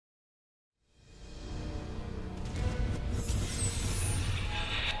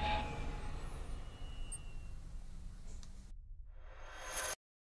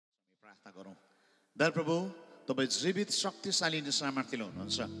प्रार्थना गरौँ। दयालु प्रभु, तपाईँ जीवित शक्तिशाली सामर्थ्यले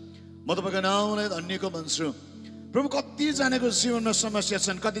हुनुहुन्छ। म तपाईँको नाउँलाई धन्यको भन्छु। प्रभु, कतिजनाको जीवनमा समस्या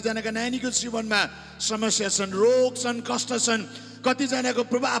छन्, कतिजनाको नानीको जीवनमा समस्या छन्, रोग छन्, कष्ट छन्, कतिजनाको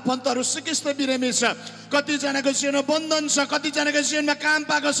प्रभु आफन्तहरू सिकिस्त बिरामी छ, कतिजनाको जीवनमा बन्धन छ, कतिजनाको जीवनमा काम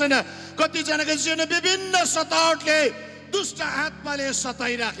पाएको छैन, कतिजनाको जीवनमा विभिन्न सतावटले दुष्ट आत्माले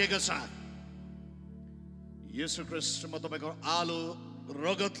सताइराखेको छ। येशू ख्रीष्ट, म तपाईँको आलो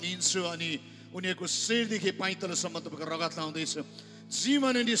रगत लिन्छु अनि उनीहरूको शिरदेखि पाइतलोसम्म तपाईँको रगत लाउँदैछु।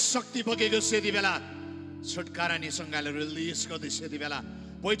 जीवन अनि शक्ति बगेको छ। यति बेला छुटकारा नि सँगाले रिलिज गर्दैछ। यति बेला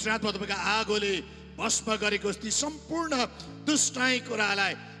पवित्र आत्मा तपाईँको आगोले भस्म गरेको ती सम्पूर्ण दुष्टाइ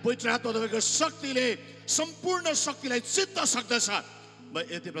कुरालाई पवित्र आत्मा तपाईँको शक्तिले सम्पूर्ण शक्तिलाई चित्त सक्दछ। म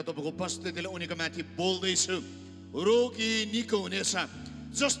यति बेला तपाईँको उपस्थितिले उनीको माथि बोल्दैछु। रोगी निको हुनेछ।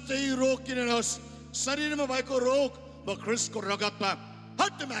 जस्तै रोग किन नहोस्, शरीरमा भएको रोग म ख्रीष्टको रगतमा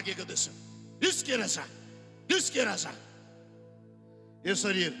हट मागेको देश निस्केर छ, निस्केर छ। यो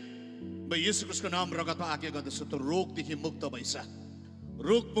शरीर म येशू ख्रीष्टको नाम रगतमा आज्ञा गर्दैछु, त रोगदेखि मुक्त भइछ,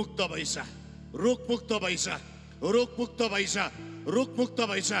 रोग मुक्त भइछ, रोग मुक्त भइछ, रोग मुक्त भइछ, रोग मुक्त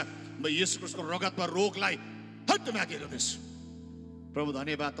भइछ। म येशू ख्रीष्टको रगतमा रोगलाई हट मागेको देश। प्रभु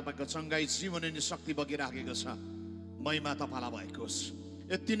धन्यवाद, तपाईँको चङ्गाई जीवन अनि शक्ति बगिराखेको छ। महिमा तपाईँलाई भएको होस्।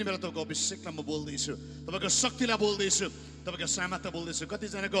 यति नै बेला तपाईँको अभिषेकलाई म बोल्दैछु, तपाईँको शक्तिलाई बोल्दैछु, तपाईँको सामर्थ्य बोल्दैछु।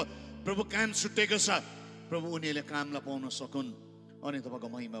 कतिजनाको प्रभु काम छुटेको छ, प्रभु उनीहरूले कामलाई पाउन सकुन् अनि तपाईँको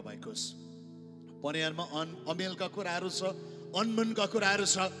महिमा भएको होस्। परिवारमा अमेलका कुराहरू छ, अनमनका कुराहरू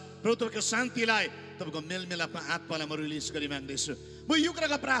छ, प्रभु तपाईँको शान्तिलाई, तपाईँको मेलमिलापमा आत्मालाई म रिलिज गरी माग्दैछु। म यो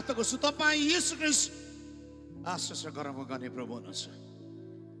कुराको प्रार्थना गर्छु, तपाईँ येशू ख्रीष्ट आशिष कर्म गर्ने प्रभु हुनुहुन्छ।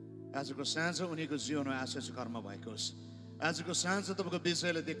 आजको साँझ उनीको जीवनमा आशिष कर्म भएको होस्। आजको साँझ तपाईँको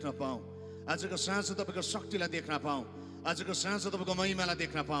विजयलाई देख्न पाऊँ, आजको साँझ तपाईँको शक्तिलाई देख्न पाऊँ, आजको साँझ तपाईँको महिमालाई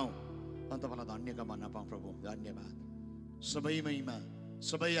देख्न पाऊँ अनि तपाईँलाई धन्यका भन्न पाऊँ। प्रभु धन्यवाद। सबै महिमा,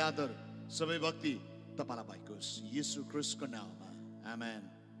 सबै आदर, सबै भक्ति तपाईँलाई भएको होस् येशू ख्रीष्टको नाममा, आमेन।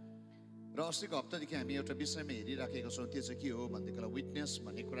 र अस्तिको हप्तादेखि हामी एउटा विषयमा हेरिराखेको छौँ। त्यो चाहिँ के हो भनेदेखिलाई विटनेस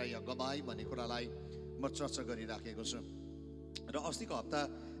भन्ने कुरा या गवाई भन्ने कुरालाई म चर्चा गरिराखेको छु। र अस्तिको हप्ता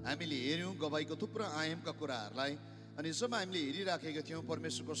हामीले हेऱ्यौँ गवाईको थुप्रो आयामका कुराहरूलाई। अनि जब हामीले हेरिराखेका थियौँ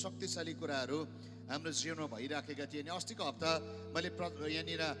परमेश्वरको शक्तिशाली कुराहरू हाम्रो जीवनमा भइराखेका थिए। अनि अस्तिको हप्ता मैले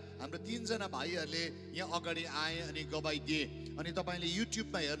यहाँनिर हाम्रो 3 जना भाइहरूले यहाँ अगाडि आए अनि गवाई दिए। अनि तपाईँले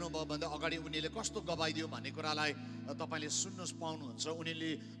युट्युबमा हेर्नुभयो भन्दा अगाडि उनीहरूले कस्तो गवाई दियो भन्ने कुरालाई तपाईँले सुन्नु पाउनुहुन्छ।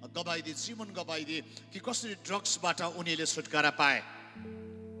 उनीहरूले गवाई दिए, जीवन गवाई दिए कि कसरी ड्रग्सबाट उनीहरूले छुटकारा पाए।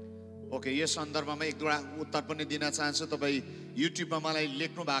 ओके, यस सन्दर्भमा एक दुईवटा उत्तर पनि दिन चाहन्छु। तपाईँ युट्युबमा मलाई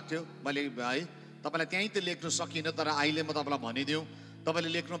लेख्नु भएको थियो, मैले भाइ तपाईँलाई त्यहीँ त लेख्न सकिनँ, तर अहिले म तपाईँलाई भनिदिउँ। तपाईँले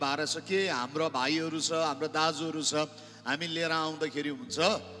लेख्नु भएको रहेछ के हाम्रो भाइहरू छ, हाम्रो दाजुहरू छ, हामी लिएर आउँदाखेरि हुन्छ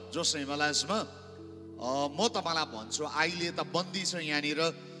जोस हिमालयसमा। म तपाईँलाई भन्छु अहिले त बन्दी छ यहाँनिर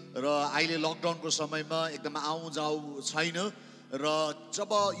र अहिले लकडाउनको समयमा एकदम आउँ जाऊ छैन। र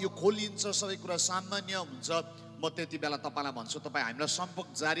जब यो खोलिन्छ सबै कुरा सामान्य हुन्छ, म त्यति बेला तपाईँलाई भन्छु तपाईँ हामीलाई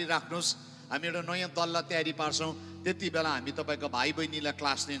सम्पर्क जारी राख्नुहोस्। हामी एउटा नयाँ दललाई तयारी पार्छौँ। त्यति बेला हामी तपाईँको भाइ बहिनीलाई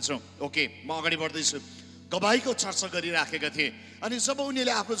क्लास दिन्छौँ। ओके, म अगाडि बढ्दैछु। गवाईको चर्चा गरिराखेका थिए। अनि जब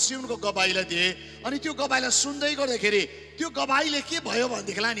उनीहरूले आफ्नो जीवनको गवाईलाई दिए अनि त्यो गवाईलाई सुन्दै गर्दाखेरि त्यो गवाईले के भयो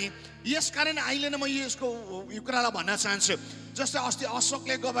भनेदेखिलाई नि, यसकारण अहिले नै म यसको यो कुरालाई भन्न चाहन्छु। जस्तै अस्ति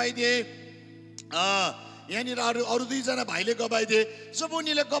अशोकले गवाई दिए, यहाँनिर अरू 2 जना भाइले गवाई दिए। जब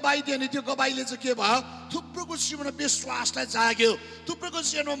उनीहरूले गवाई दिए अनि त्यो गवाईले चाहिँ के भयो, थुप्रोको जीवनमा विश्वासलाई जाग्यो, थुप्रोको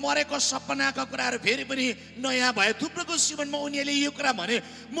जीवनमा मरेको सपनाका कुराहरू फेरि पनि नयाँ भयो, थुप्रोको जीवनमा उनीहरूले यो कुरा भने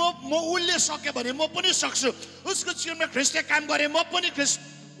म उसले सक्यो भने म पनि सक्छु, उसको जीवनमा ख्रीष्टले काम गरे म पनि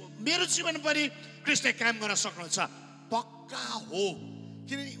मेरो जीवन पनि ख्रीष्टले काम गर्न सक्नुहुन्छ। पक्का हो,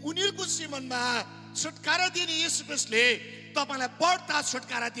 किनभने उनीहरूको जीवनमा छुटकारा दिने येशू ख्रीष्टले तपाईँलाई बढ्ता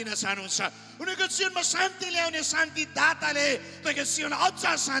छुटकारा दिन चाहनुहुन्छ। उनीहरूको जीवनमा शान्ति ल्याउने शान्ति दाताले तपाईँको जीवनमा अझ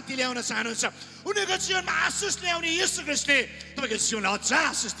शान्ति ल्याउन चाहनुहुन्छ। उनीहरूको जीवनमा आशिष ल्याउने येशू ख्रीष्टले तपाईँको जीवनलाई अझ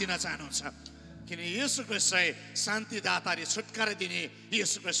आशिष दिन चाहनुहुन्छ। किनभने येशू ख्रीष्ट चाहिँ शान्ति दाताले छुटकारा दिने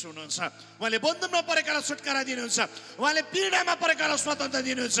येशू ख्रीष्ट हुनुहुन्छ। उहाँले बन्धनमा परेकालाई छुटकारा दिनुहुन्छ, उहाँले पीडामा परेकालाई स्वतन्त्र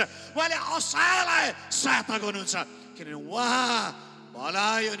दिनुहुन्छ, उहाँले असहायलाई सहायता गर्नुहुन्छ। किनभने उहाँ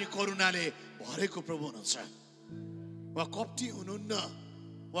भलाइ अनि करुणाले भरेको प्रभु हुनुहुन्छ। उहाँ कप्टी हुनुहुन्न,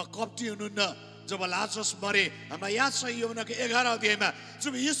 उहाँ कप्टी हुनुहुन्न। जब लाजरस मरे, हामीलाई याद छ यूहन्नाको 11 अध्यायमा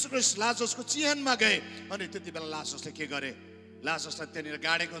जब येशू ख्रीष्ट लाजरसको चिहानमा गए अनि त्यति बेला लाजरसले के गरे, लाजरसलाई त्यहाँनिर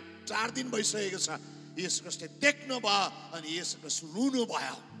गाडेको 4 दिन भइसकेको छ। येशू ख्रीष्टले देख्नु भयो अनि येशू ख्रीष्ट रुनु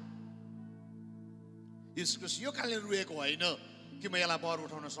भयो। येशू ख्रीष्ट यो कारणले रुएको होइन कि म यसलाई बर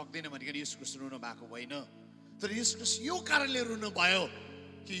उठाउन सक्दिनँ भनिकन येशू ख्रीष्ट रुनु भएको होइन, तर येशू ख्रीष्ट यो कारणले रुनु भयो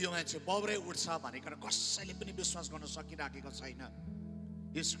कि यो मान्छे बौरै उठ्छ भनेर कसैले पनि विश्वास गर्न सकिराखेको छैन।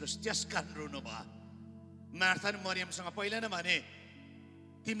 येशू ख्रीष्ट त्यसकारण रुनु भयो। मार्था र मरियमसँग पहिला नै भने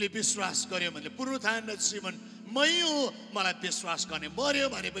तिमीले विश्वास गर्यो भने पुनरुत्थान र जीवन मै हो, मलाई विश्वास गर्ने, मर्यो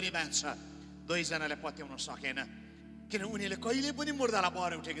भने पनि बाँच्छ। दुईजनाले पत्याउन सकेन किन उनीहरूले कहिले पनि मुर्दालाई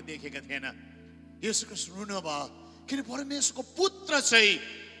पर उठेको देखेका थिएन। येशू ख्रीष्ट रुनु भयो किन परमेश्वरको पुत्र चाहिँ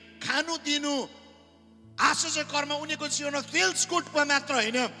खानु दिनु आश्चर्य कर्म उनीको जीवनमा तेलस्कुटमा मात्र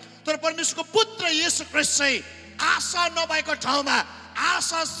होइन, तर परमेश्वरको पुत्र येशू ख्रीष्ट चाहिँ आशा नभएको ठाउँमा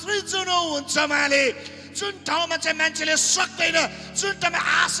आशा सृजना हुन्छ। उहाँले जुन ठाउँमा चाहिँ मान्छेले सक्दैन, जुन ठाउँमा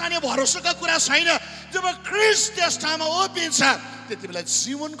आशा नै भरोसाको कुरा छैन, जब ख्रीष्ट त्यस ठाउँमा उभिन्छ त्यति बेला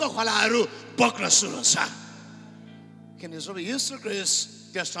जीवनको खोलाहरू बग्न सुरु हुन्छ। किन जब येशू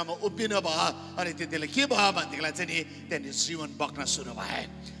ख्रीष्ट त्यस ठाउँमा उभिनु भयो अनि त्यति बेला के भयो भनेदेखिलाई चाहिँ नि त्यहाँनिर जीवन बग्न सुरु भयो,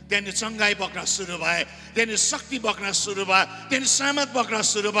 त्यहाँनिर चङ्गाई बग्न सुरु भयो, त्यहाँनिर शक्ति बग्न सुरु भयो, त्यहाँनिर सामत बग्न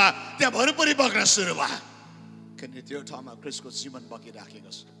सुरु भयो, त्यहाँ भरपुरी बग्न सुरु भयो। किनकि त्यो ठाउँमा ख्रीष्टको जीवन बगिराखेको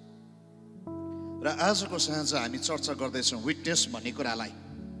छ। र आजको साँझ हामी चर्चा गर्दैछौँ विटनेस भन्ने कुरालाई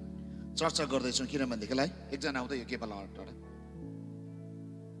चर्चा गर्दैछौँ। किनभनेदेखिलाई एकजना आउँदै यो केवल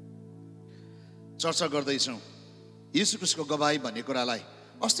चर्चा गर्दैछौँ येशू ख्रीष्टको गवाई भन्ने कुरालाई।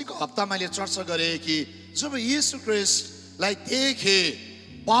 अस्तिको हप्ता मैले चर्चा गरेँ कि जब येशू ख्रीष्टलाई देखे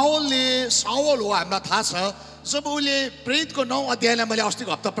पावलले, साउल हो हामीलाई थाहा छ, जब उसले प्रेरितको 9 अध्यायलाई मैले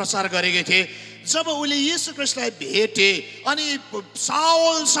अस्तिको हप्ता प्रचार गरेको थिएँ, जब उसले येशू ख्रीष्टलाई भेटे अनि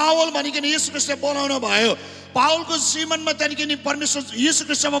साउल साउल भनिकन येशू ख्रीष्टले बोलाउनु भयो, पावलको जीवनमा त्यहाँदेखि परमेश्वर येशू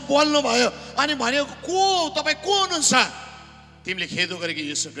ख्रीष्टसँग बोल्नु भयो अनि भन्यो को तपाईँ को हुनुहुन्छ? तिमीले खेदो गरेको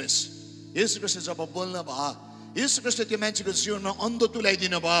येशू ख्रीष्ट। येशू ख्रीष्टले जब बोल्नु भयो, येशू ख्रीष्टले त्यो मान्छेको जीवनमा अन्धो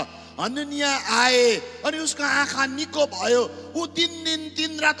तुल्याइदिनु भयो। हननिया आए अनि उसको आँखा निको भयो, ऊ 3 दिन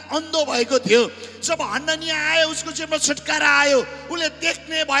 3 रात अन्धो भएको थियो। जब हननिया आयो उसको जीवनमा छुटकारा आयो, उसले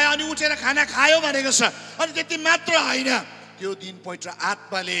देख्ने भयो अनि उठेर खाना खायो भनेको छ। अनि त्यति मात्र होइन, त्यो दिन पवित्र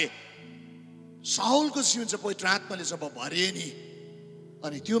आत्माले साउलको जीवन चाहिँ पवित्र आत्माले जब भरे नि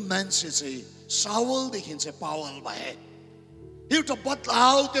अनि त्यो मान्छे चाहिँ साउलदेखि चाहिँ पावल भए। एउटा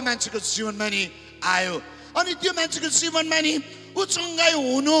बदलाव त्यो मान्छेको जीवनमा नि आयो अनि त्यो मान्छेको जीवनमा नि ऊ चङ्गाई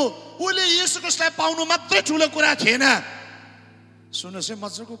हुनु, उसले येशू ख्रीष्टलाई पाउनु मात्रै ठुलो कुरा थिएन। सुन्नुहोस् है,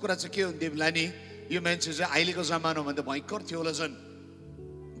 मजाको कुरा चाहिँ के हुन्थ्यो होला नि, यो मान्छे चाहिँ अहिलेको जमानामा त भयङ्कर थियोलोजन,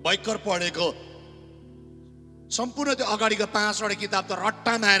 भयङ्कर पढेको, सम्पूर्ण त्यो अगाडिको 5वटा किताब त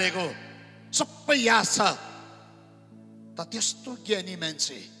रट्टा मारेको, सबै याद छ। त त्यस्तो ज्ञानी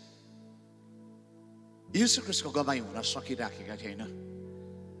मान्छे येशू ख्रीष्टको गवाई हुन सकिराखेका थिएन।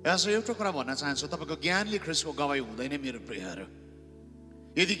 आज एउटा कुरा भन्न चाहन्छु, तपाईँको ज्ञानले ख्रीष्टको गवाई हुँदैन मेरो प्रियहरू।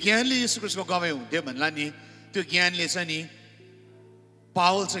 यदि ज्ञानले येशू ख्रीष्टको गवाई हुन्थ्यो भन्ला नि त्यो ज्ञानले चाहिँ नि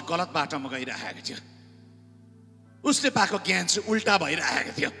पावल चाहिँ गलत बाटोमा गइरहेको थियो, उसले पाएको ज्ञान चाहिँ उल्टा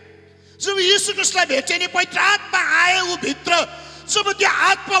भइरहेको थियो। जब येशू ख्रीष्टलाई भेट्यो नि पवित्र आत्मा आयो ऊ भित्र, जब त्यो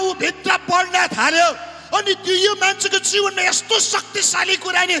आत्मा ऊ भित्र बढ्न थाल्यो अनि त्यो यो मान्छेको जीवनमा यस्तो शक्तिशाली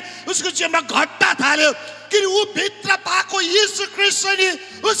कुरा नि उसको जीवनमा घट्न थाल्यो कि ऊ भित्र पाएको येशू ख्रीष्ट नि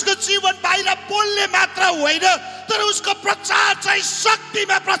उसको जीवन बाहिर बोल्ने मात्र होइन, तर उसको प्रचार चाहिँ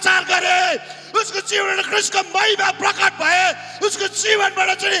शक्तिमा प्रचार गरे। उसको जीवनमा ख्रीष्टको महिमा प्रकट भए, उसको जीवनबाट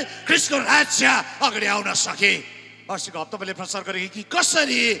चाहिँ ख्रीष्टको राज्य अगाडि आउन सके। अस्तिको हप्ता मैले प्रचार गरेँ कि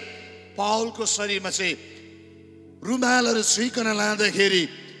कसरी पावलको शरीरमा चाहिँ रुमालहरू छुइकन लाँदाखेरि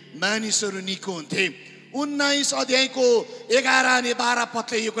मानिसहरू निको हुन्थे। 19 अध्यायको 11 अनि 12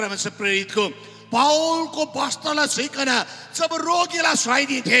 पदले यो कुरामा छ प्रेरितको पावलको वस्त्रलाई छुइकन जब रोगीलाई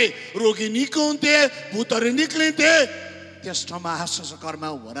सुहाइदिन्थे, रोगी निको हुन्थे, भूतहरू निक्लिन्थे, त्यस ठाउँमा आश्चर्य कर्म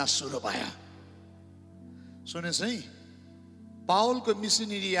हुन सुरु भयो। सुन्नुहोस् है, पावलको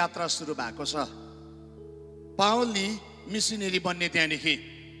मिसनरी यात्रा सुरु भएको छ। पावल नि मिसनरी बन्ने त्यहाँदेखि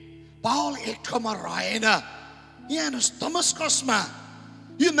पावल एक ठाउँमा रहेन, यहाँ दमस्कसमा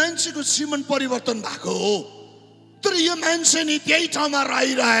यो मान्छेको जीवन परिवर्तन भएको हो, तर यो मान्छे नि त्यही ठाउँमा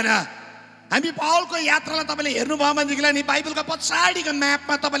रहिरहेन। हामी पावलको यात्रालाई तपाईँले हेर्नुभयो भनेदेखिलाई नि बाइबलको पछाडिको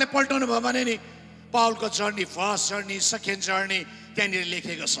म्यापमा तपाईँले पल्टाउनु भयो भने नि पावलको journey, first journey, second journey त्यहाँनिर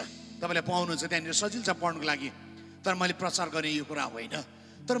लेखेको छ। तपाईँले पाउनुहुन्छ, त्यहाँनिर सजिलो छ पढ्नुको लागि। तर मैले प्रचार गर्ने यो कुरा होइन,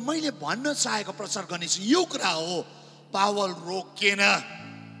 तर मैले भन्न चाहेको प्रचार गर्ने चाहिँ यो कुरा हो, पावल रोकिएन,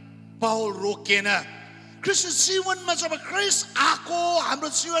 पावल रोकिएन। ख्रीष्ट जीवनमा जब ख्रीष्ट आको हाम्रो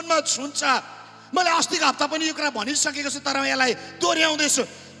जीवनमा छुन्छ, मैले अस्तिको हप्ता पनि यो कुरा भनिसकेको छु तर यसलाई दोहोऱ्याउँदैछु,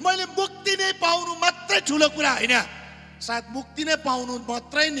 मैले मुक्ति नै पाउनु मात्रै ठुलो कुरा होइन, सायद मुक्ति नै पाउनु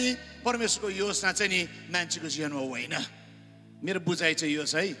मात्रै नि परमेश्वरको योजना चाहिँ नि मान्छेको जीवनमा होइन। मेरो बुझाइ चाहिँ यो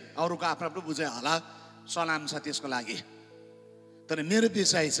छ है, अरूको आफ्नो आफ्नो बुझाइ होला, सलाम छ त्यसको लागि, तर मेरो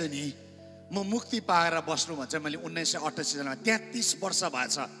विषय चाहिँ नि म मुक्ति पाएर बस्नु भन्छ मैले 1988 सालमा 33 वर्ष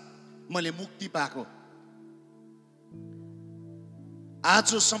भएछ मैले मुक्ति पाएको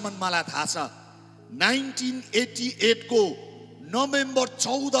आजसम्म मलाई थाहा छ 1988 को नोभेम्बर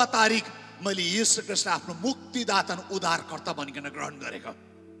 14 तारिक मैले येशू ख्रीष्ट आफ्नो मुक्तिदाता उद्धारकर्ता बनिकन ग्रहण गरेको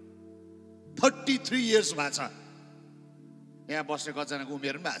 33 इयर्स भएछ यहाँ बस्ने कतिजनाको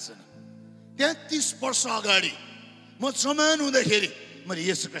उमेर पनि भएको छैन 33 वर्ष अगाडि म जवान हुँदाखेरि मैले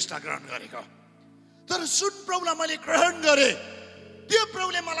येशू ख्रीष्ट ग्रहण गरेको तर जुन प्रभुलाई मैले ग्रहण गरेँ त्यो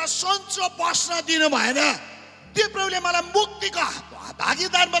प्रभुले मलाई सन्चो बस्न दिनु भएन त्यो प्रभुले मलाई मुक्तिको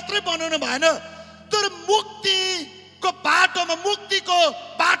भागीदार मात्रै बनाउनु भएन तर मुक्तिको बाटोमा मुक्तिको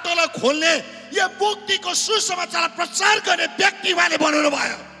बाटोलाई खोल्ने या मुक्तिको सुसमाचारलाई प्रचार गर्ने व्यक्ति उहाँले बनाउनु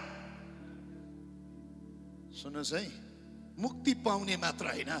भयो सुन्नुहोस् है मुक्ति पाउने मात्र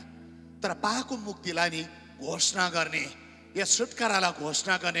होइन तर पाएको मुक्तिलाई नि घोषणा गर्ने या छुटकारालाई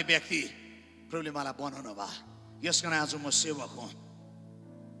घोषणा गर्ने व्यक्ति प्रभुले मलाई बनाउनु भयो यसको कारण आज म सेवक हुँ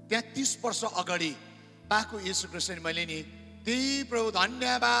 33 वर्ष अगाडि पाएको येशू ख्रीष्टले मैले नि त्यही प्रभु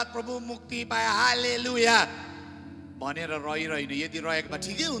धन्यवाद प्रभु मुक्ति पाए हालेलुया भनेर रहिरहनु यदि रहेको भए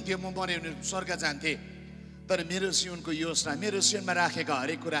ठिकै हुन्थ्यो म मरे भने स्वर्ग जान्थे तर मेरो जीवनको योजना मेरो जीवनमा राखेका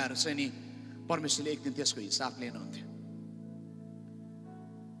हरेक कुराहरू चाहिँ नि परमेश्वरले एक दिन त्यसको हिसाब लिनुहुन्थ्यो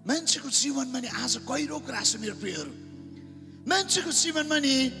मान्छेको जीवनमा नि आज गहिरो कुरा छ मेरो प्रियहरू मान्छेको जीवनमा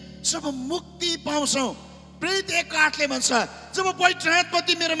नि जब मुक्ति पाउँछौ प्रेरित 1:8ले भन्छ जब पवित्र आत्मा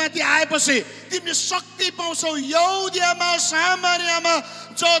तिम्रो माथि आएपछि तिमीले शक्ति पाउँछौ यहुदियामा सामरियामा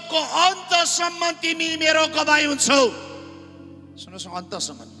जगतको अन्तसम्म तिमी मेरो गवाही हुन्छौ सुन्नुहोस्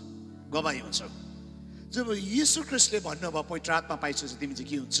अन्तसम्म गवाही हुन्छौ जब येशू ख्रीष्टले भन्नुभयो पवित्र आत्मा पाइसकेपछि तिमी चाहिँ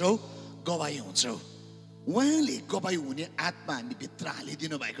के हुन्छौ गवाही हुन्छौ उहाँले गवाही हुने आत्मा हामी भित्र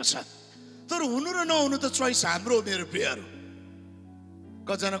हालिदिनु भएको छ तर हुनु र नहुनु त चोइस हाम्रो मेरो प्रियहरू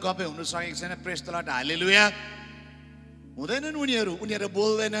कतिजना गवाही हुनु सकेको छैन प्रेज द लर्ड हालेलुया हुँदैनन् उनीहरू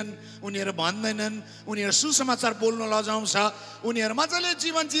बोल्दैनन् उनीहरू भन्दैनन् उनीहरू सुसमाचार बोल्न लजाउँछ उनीहरू मजाले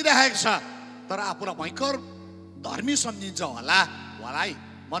जीवन जिरहेको छ तर आफूलाई भयङ्कर धर्मी सम्झिन्छ होला है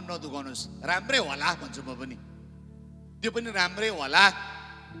मन नदुखाउनुहोस् राम्रै होला भन्छु म पनि त्यो पनि राम्रै होला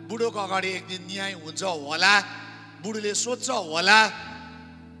बुढोको अगाडि एक दिन न्याय हुन्छ होला बुढोले सोध्छ होला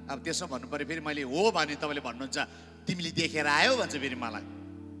अब त्यसो भन्नु पर्यो फेरि मैले हो भने तपाईँले भन्नुहुन्छ तिमीले देखेर आयो भन्छ फेरि मलाई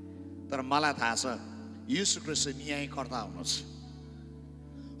तर मलाई थाहा छ येशू ख्रीष्ट न्यायकर्ता हुनुहुन्छ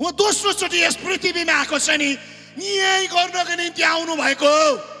उहाँ दोस्रो चोटि यस पृथ्वीमा आएको छ नि न्याय गर्नको निम्ति आउनु भएको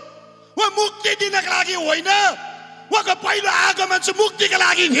उहाँ मुक्ति दिनको लागि होइन उहाँको पहिलो आगमन चाहिँ मुक्तिको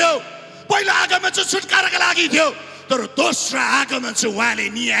लागि थियो पहिलो आगमन चाहिँ छुटकाराको लागि थियो तर दोस्रो आगमन चाहिँ उहाँले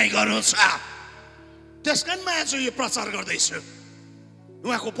न्याय गर्नुहुन्छ त्यसकारण म आज यो प्रचार गर्दैछु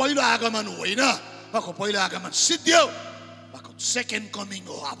उहाँको पहिलो आगमन होइन उहाँको पहिलो आगमन सिद्धियो उहाँको सेकेन्ड कमिङ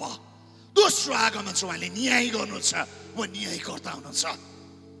हो अब दोस्रो आगमन चाहिँ उहाँले न्याय गर्नुहुन्छ उहाँ न्यायकर्ता हुनुहुन्छ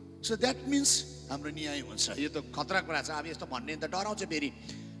सो द्याट मिन्स हाम्रो न्याय हुन्छ यो त खतरा कुरा छ अब यस्तो भन्ने त डराउँछ फेरि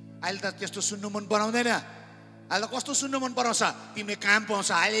अहिले त त्यस्तो सुन्नु मन पराउँदैन अहिले कस्तो सुन्नु मन पराउँछ तिमीले काम पाउँछ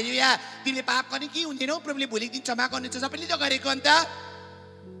हालेलुया तिमीले पाप गर्ने के हुँदैनौ प्रभुले भोलिको दिन क्षमा गर्नुहुन्छ सबैले त गरेको अन्त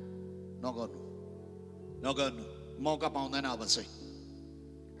नगर्नु मौका पाउँदैन अब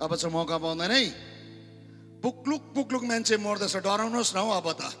चाहिँ मौका पाउँदैन है पुक्लुक मान्छे मर्दैछ डराउनुहोस् न हौ अब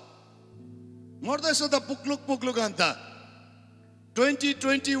त मर्दैछ त पुक्लुक अन्त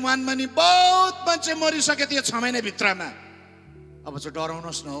 2021 मा नि बहुत मान्छे मरिसके थियो 6 महिनाभित्रमा अब चाहिँ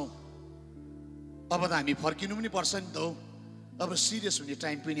डराउनुहोस् न हौ अब त हामी फर्किनु पनि पर्छ नि त हौ अब सिरियस हुने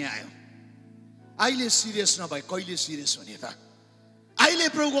टाइम पनि आयो अहिले सिरियस नभए कहिले सिरियस हुने त अहिले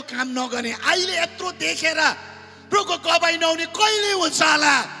प्रभुको काम नगर्ने अहिले यत्रो देखेर प्रभुको गवाही नहुने कहिले हुन्छ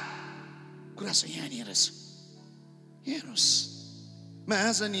होला कुरा चाहिँ यहाँनिर छ हेर्नुहोस् म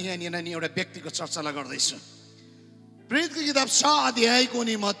आज नि यहाँनिर नि एउटा व्यक्तिको चर्चालाई गर्दैछु प्रेरितको किताब 6 अध्यायको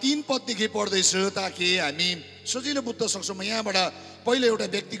नि म 3 पददेखि पढ्दैछु ताकि हामी सजिलो बुझ्न सक्छौँ म यहाँबाट पहिलो एउटा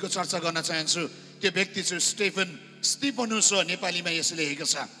व्यक्तिको चर्चा गर्न चाहन्छु त्यो व्यक्ति चाहिँ स्टिफनुस हो नेपालीमा यसले लेखेको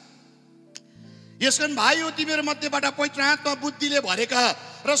छ यसकारण भाइ हो तिमीहरू मध्येबाट पवित्र आत्मा बुद्धिले भरेका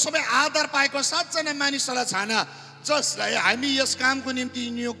र सबै आधार पाएको 7 जना मानिसहरूलाई छान जसलाई हामी यस कामको निम्ति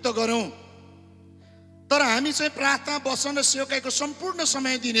नियुक्त गरौँ तर हामी चाहिँ प्रार्थना वचन र सेवकाईको सम्पूर्ण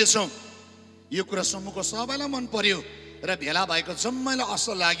समय दिनेछौँ यो कुरा समूहको सबैलाई मन पर्यो र भेला भएको जम्मैलाई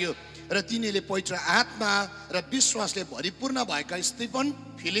असल लाग्यो र तिनीले पवित्र आत्मा र विश्वासले भरिपूर्ण भएका स्टिफन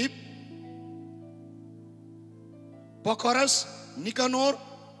फिलिप पखरस निकनोर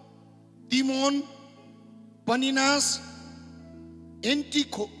तिमोन पनिनास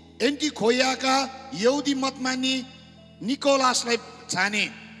एन्टिखोयाका यहुदी मतमानी निकोलासलाई छाने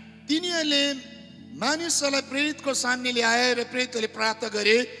तिनीहरूले मानिसहरूलाई प्रेरितको सामने ल्याए र प्रेरितले प्रार्थना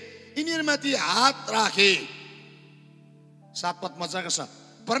गरे यिनीहरूमाथि हात राखे। 7 पद मजाको छ।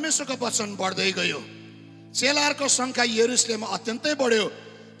 परमेश्वरको वचन बढ्दै गयो, चेलाहरूको संख्या यरुशलेममा अत्यन्तै बढ्यो,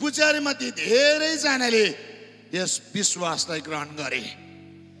 पुजारीमध्ये धेरैजनाले यस विश्वासलाई ग्रहण गरे।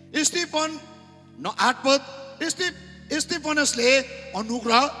 स्टिफन 8 पद, स्टिफनसले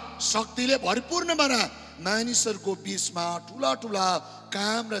अनुग्रह शक्तिले भरिपूर्ण बना मानिसहरूको बीचमा ठुला ठुला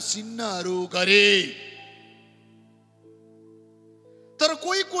काम र चिन्हहरू गरे। तर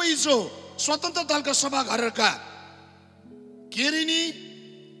कोही कोही जो स्वतन्त्र दलका सभाघरका केरिनी,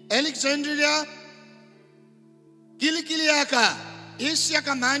 एलेक्जेन्ड्रिया, किलिकिलियाका,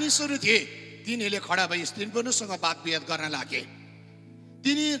 एसियाका मानिसहरू थिए, तिनीहरूले खडा भई स्टिफनसँग बात विवाद गर्न लागे।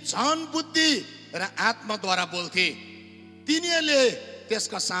 तिनी झन बुद्धि र आत्माद्वारा बोल्थे, तिनीहरूले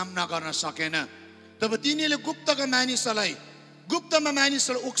त्यसका सामना गर्न सकेन। तब तिनीहरूले गुप्तमा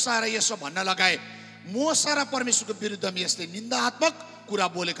मानिसलाई उक्साएर यसो भन्न लगाए, मूसा र परमेश्वरको विरुद्धमा यसले निन्दात्मक कुरा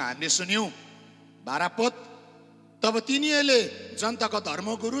बोलेको हामीले सुन्यौं। 12 पद, तब तिनीहरूले जनताको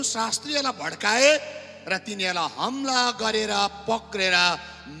धर्मगुरु शास्त्रीहरूलाई भड्काए र तिनीहरूलाई हमला गरेर पक्रेर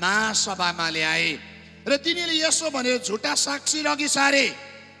महासभामा ल्याए र तिनीहरूले यसो भनेर झुटा साक्षी रगि सारे,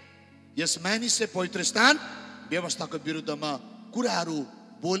 यस मानिसले पवित्र स्थान व्यवस्थाको विरुद्धमा कुराहरू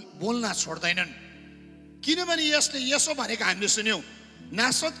बोल्न छोड्दैनन्, किनभने यसले यसो भनेको हामीले सुन्यौं,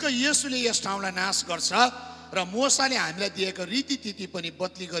 नासरतको येशूले यस ठाउँलाई नाश गर्छ र मूसाले हामीलाई दिएको रीतिथिति पनि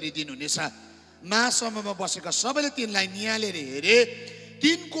बदली गरिदिनुहुनेछ। महासभामा बसेका सबैले तिनलाई निहालेर हेरे,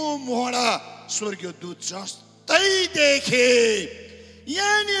 तिनको मोहडा स्वर्गीय दूत जस्तै देखे।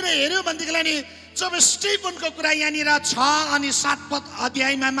 यहाँनिर हेर्यो भनेदेखिलाई नि जब स्टिफनको कुरा यहाँनिर 6 अनि 7 पद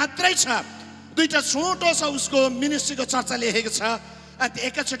अध्यायमा मात्रै छ, दुईटा छोटो छ उसको मिनिस्ट्रीको चर्चा लेखेको छ,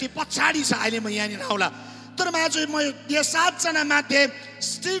 एकैचोटि पछाडि छ। अहिले म यहाँनिर आउला, तर आज म यो 7 जना मध्ये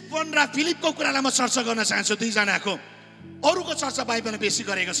स्टिफन र फिलिपको कुरालाई म चर्चा गर्न चाहन्छु। 2 जनाको अरूको चर्चा बाइबलमा बेसी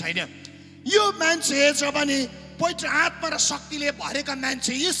गरेको छैन। यो मान्छे जब नि पवित्र आत्मा र शक्तिले भरेका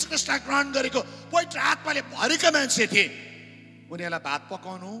मान्छे, यीशु ख्रीष्टलाई ग्रहण गरेको पवित्र आत्माले भरेका मान्छे थिए। उनीहरूलाई भात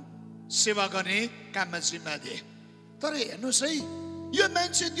पकाउनु, सेवा गर्ने काममा जिम्मा दिए। तर हेर्नुहोस् है, यो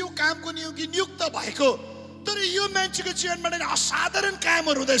मान्छे त्यो कामको नियुक्त भएको, तर यो मान्छेको जीवनबाट असाधारण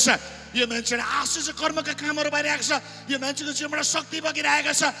कामहरू हुँदैछ। यो मान्छेले आश्चर्य कर्मका कामहरू भइरहेको छ, यो मान्छेको जीवनबाट शक्ति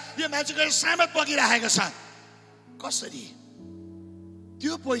बगिरहेको छ, यो मान्छेको सामर्थ बगिरहेको छ। कसरी?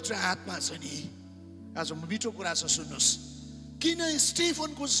 त्यो पवित्र आत्मा छ नि। आज मिठो कुरा छ, सुन्नुहोस्, किन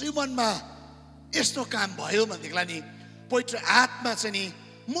स्टिफनको जीवनमा यस्तो काम भयो भनेदेखिलाई नि पवित्र आत्मा चाहिँ नि,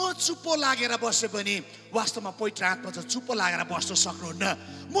 म चुप्पो लागेर बसे पनि वास्तवमा पवित्र आत्मा चाहिँ चुप्पो लागेर बस्न सक्नुहुन्न।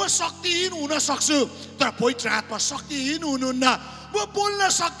 म शक्तिहीन हुन सक्छु, तर पवित्र आत्मा शक्तिहीन हुनुहुन्न। म बोल्न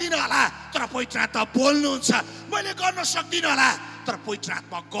सक्दिनँ होला, तर पवित्र आत्मा बोल्नुहुन्छ। मैले गर्न सक्दिनँ होला, तर पवित्र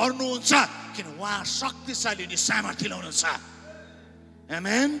आत्मा गर्नुहुन्छ, किन उहाँ शक्तिशाली नि सामर्थ्य हुनुहुन्छ।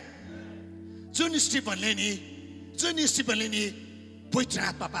 आमेन। जुन स्टिफनले नि पवित्र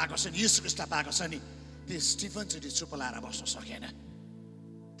आत्मा पाएको छ नि, यीशु ख्रीष्ट पाएको छ नि, त्यो स्टिफन चाहिँ चुप लाएर बस्न सकेन।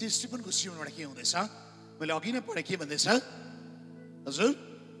 त्यो स्टिफनको जीवनबाट के हुँदैछ? मैले अघि नै पढेँ, के भन्दैछ हजुर?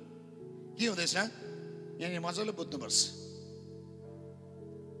 के हुँदैछ यहाँनिर मजाले बुझ्नुपर्छ।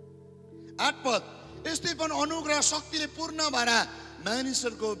 8 पद, स्टिफन अनुग्रह शक्तिले पूर्ण भएर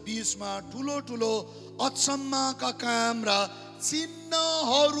मानिसहरूको बीचमा ठुलो ठुलो अचम्मका काम र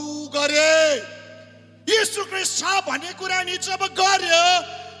चिन्हहरू गरे। यीशु ख्रीष्ट छ भन्ने कुरा नि जब गर्यो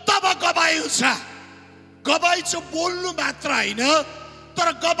तब गवाई हुन्छ। गवाई चाहिँ बोल्नु मात्र होइन, तर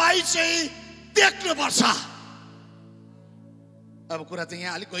गवाई चाहिँ देख्नुपर्छ। अब कुरा चाहिँ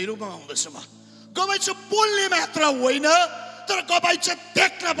यहाँ अलिक गहिरोमा आउँदैछ। म गवाई चाहिँ बोल्ने मात्र होइन, तर गवाई चाहिँ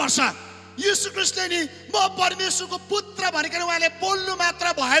देख्नुपर्छ। यीशु ख्रीष्टले नि म परमेश्वरको पुत्र भनेर उहाँले बोल्नु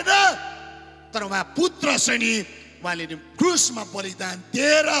मात्र भएन, तर उहाँ पुत्र चाहिँ नि उहाँले नि क्रुसमा बलिदान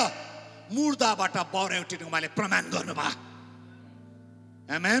दिएर मुर्दाबाट बौरा उठेको उहाँले प्रमाण गर्नुभयो।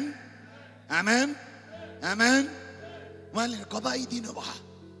 आमेन, आमेन, आमेन। उहाँले गवाई दिनुभयो,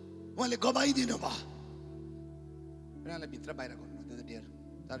 उहाँले गवाई दिनुभयो। उहाँलाई भित्र बाहिर गर्नु, त्यो त डियर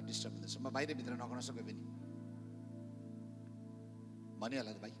तारो डिस्टर्ब हुँदैछ। म बाहिर भित्र नगर्न सके पनि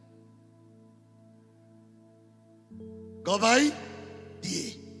भनिहाल्ला भाइ, गवाई दिए।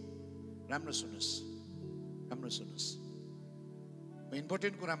 राम्रो सुन्नुहोस्, राम्रो सुन्नुहोस्, म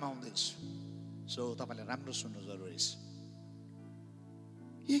इम्पोर्टेन्ट कुरामा आउँदैछु, सो तपाईँले राम्रो सुन्नु जरुरी छ।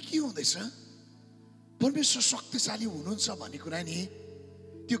 यो के हुँदैछ? परमेश्वर शक्तिशाली हुनुहुन्छ भन्ने कुरा नि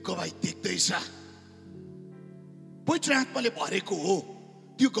त्यो गवाई देख्दैछ। पवित्र आत्माले भरेको हो,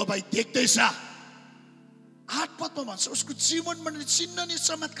 त्यो गवाई देख्दैछ। 8 पदमा भन्छ उसको जीवनमा चिन्ह नि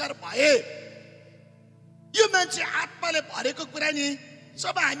चमत्कार भए। यो मान्छे आत्माले भरेको कुरा नि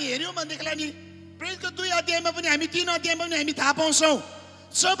जब हामी हेर्यौँ भनेदेखिलाई नि प्रेरितको 2 अध्यायमा पनि हामी 3 अध्यायमा पनि हामी थाहा पाउँछौँ।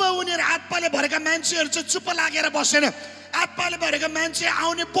 जब उनीहरू आत्माले भरेका मान्छेहरू चाहिँ चुप्प लागेर बसेन, आत्माले भरेका मान्छे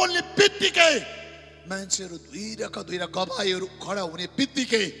आउने बोल्ने बित्तिकै, मान्छेहरू धुइर गवाईहरू खडा हुने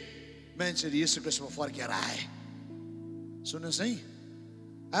बित्तिकै मान्छेहरू येशू ख्रीष्टमा फर्केर आए। सुन्नुहोस् है,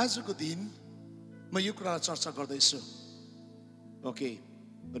 आजको दिन म यो कुरालाई चर्चा गर्दैछु। ओके,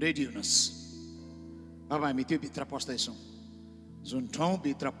 रेडी हुनुहोस्। अब हामी त्यो भित्र पस्दैछौँ जुन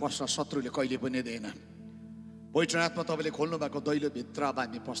ठाउँभित्र पस्न शत्रुले कहिले पनि दिएन। पवित्र आत्मा तपाईँले खोल्नु भएको दैलो भित्र अब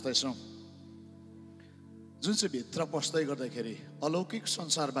हामी पस्दैछौँ, जुन चाहिँ भित्र पस्दै गर्दाखेरि अलौकिक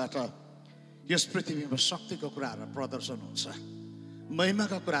संसारबाट यस पृथ्वीमा शक्तिको कुराहरू प्रदर्शन हुन्छ,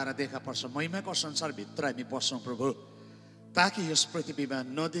 महिमाका कुराहरू देखा पर्छ। महिमाको संसारभित्र हामी पस्छौँ प्रभु, ताकि यस पृथ्वीमा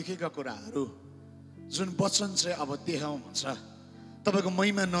नदेखेका कुराहरू जुन वचन चाहिँ अब देखाउनुहुन्छ, तपाईँको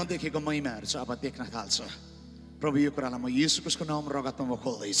महिमा नदेखेको महिमाहरू चाहिँ अब देख्न थाल्छ। प्रभु यो कुरालाई म येशू ख्रीष्टको नाम रगतमा म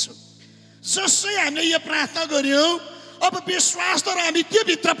खोल्दैछु। जसै हामीले यो प्रार्थना गर्यौँ, अब विश्वासद्वारा हामी त्यो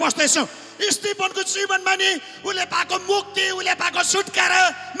भित्र पस्दैछौँ। स्टिफनको जीवनमा नि उसले पाएको मुक्ति, उसले पाएको छुटकारा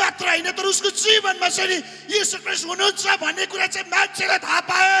मात्र होइन, तर उसको जीवनमा चाहिँ नि येशू ख्रीष्ट हुनुहुन्छ भन्ने कुरा चाहिँ मान्छेले थाहा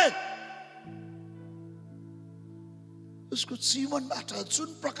पाए। उसको जीवनबाट जुन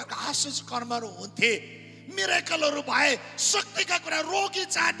प्रकारका आश्चर्य कर्महरू हुन्थे, मिरेकलहरू भए, शक्तिका कुरा, रोगी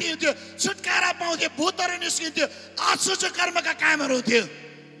जाति हुन्थ्यो, छुटकारा पाउँथे, भूतहरू निस्किन्थ्यो, आश्चर्य कर्मका कामहरू हुन्थ्यो,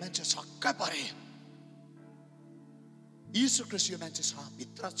 मान्छे छक्क परे। येशू ख्रीष्ट यो मान्छे छ,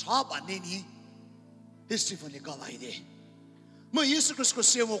 भित्र छ भन्ने नि स्टिफनले गवाई दिए। म येशू ख्रीष्टको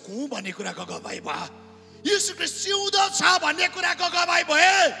सेवक हुँ भन्ने कुराको गवाई भयो, येशू ख्रीष्ट जिउँदो छ भन्ने कुराको गवाई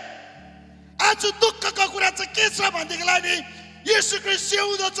भए। आज दुःखको कुरा चाहिँ के छ भनेदेखिलाई नि येशू ख्रीष्ट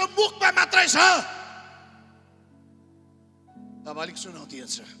जिउँदो छ, मुखमा मात्रै छ। अब अलिक चुनौती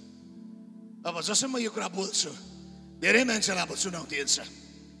हुन्छ। अब जसै म यो कुरा बोल्छु, धेरै मान्छेलाई अब चुनौती हुन्छ।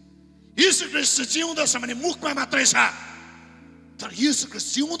 येशू ख्रीष्ट जिउँदो छ भने मुखमा मात्रै छ, तर येशू ख्रीष्ट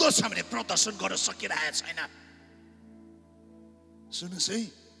जिउँदो छ भने प्रदर्शन गर्न सकिरहेको छैन। सुन्नुहोस् है,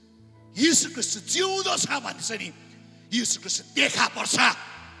 येशू ख्रीष्ट जिउँदो छ भने चाहिँ नि येशू ख्रीष्ट देखा पर्छ।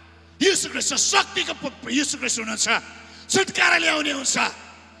 येशू ख्रीष्ट शक्तिको येशू ख्रीष्ट हुनुहुन्छ, छुटकारा ल्याउने हुन्छ,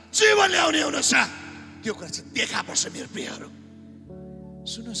 जीवन ल्याउने हुनुहुन्छ, त्यो कुरा चाहिँ देखा पर्छ। मेरो प्रियहरू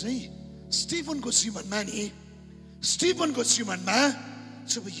सुन्नुहोस् है, स्टिफनको जीवनमा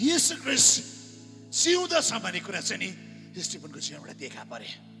जब येशू ख्रीष्ट जिउँदो छ भन्ने कुरा चाहिँ नि स्टिफनको जीवनबाट देखा परे।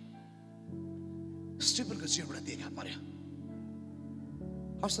 स्टिफनको जीवनबाट देखा पर्यो।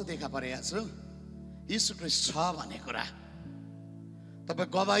 कस्तो देखा परे आज? येशू ख्रीष्ट छ भन्ने कुरा तपाईँ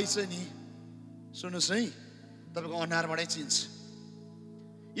गवाई चाहिँ नि, सुन्नुहोस् है, तपाईँको अनुहारबाटै चिन्छ।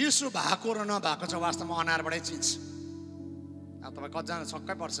 येशू भएको र नभएको चाहिँ वास्तवमा अनुहारबाटै चिन्छ। अब तपाईँ कतिजना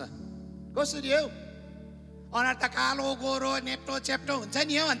छक्कै पर्छ, कसरी हो? अनुहार त कालो गोरो नेप्टो चेप्टो हुन्छ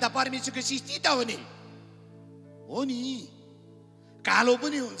नि हो, अन्त परमेश्वरको सृष्टि त हो नि। हो नि, कालो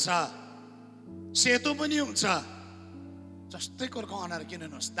पनि हुन्छ, सेतो पनि हुन्छ, जस्तै कोरको अनुहार किन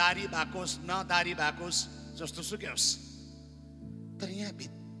नहोस्, दारी भएकोस् नदारी भएकोस्, जस्तो सुकै होस्, तर यहाँ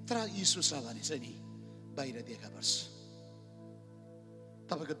भित्र यीशु छ भने चाहिँ नि बाहिर देखा पर्छ।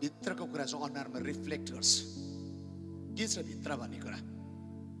 तपाईँको भित्रको कुरा चाहिँ अनुहारमा रिफ्लेक्ट गर्छ। के छ भित्र भन्ने कुरा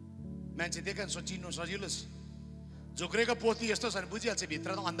मान्छे देख्न चिन्नु सजिलो छ। झुक्रेको पोथी यस्तो छ भने बुझिहाल्छ भित्र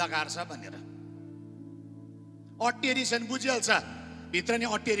त अन्धकार छ भनेर। अट्टेरी छ भने बुझिहाल्छ भित्र नि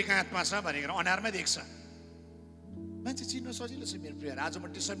अट्टेरी काँधमा छ भनेर अनुहारमै देख्छ। मान्छे चिन्नु सजिलो छ। मेरो प्रिय, आज म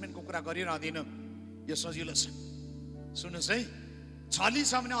डिसर्नमेन्टको कुरा गरिरहँदिनँ, यो सजिलो छ। सुन्नुहोस् है, छली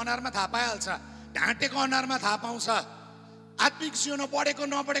छ भने अनुहारमा थाहा पाइहाल्छ, ढाँटेको अनुहारमा थाहा पाउँछ, आत्मिक जीवनमा पढेको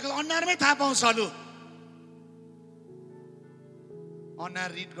नपढेको अनुहारमै थाहा पाउँछ। लु,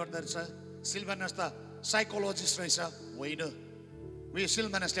 अनुहार रिड गर्दो रहेछ। सिल्भानस त साइकोलोजिस्ट रहेछ होइन, उयो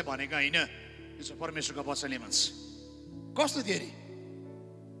सिल्भानसले भनेको होइन, यो चाहिँ परमेश्वरको वचनले भन्छ। कस्तो थियो अरे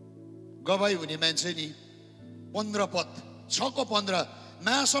गवाई हुने मान्छे नि 15 पद 6:15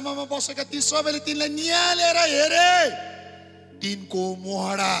 महासभामा बसेका ती सबैले तिनलाई निहालेर हेरे, तिनको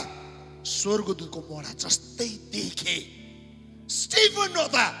मोहडा स्वर्गदूतको मोहडा जस्तै देखे। स्टिफन हो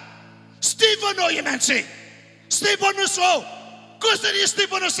त, स्टिफन हो यो मान्छे, स्टिफनस हो। कसरी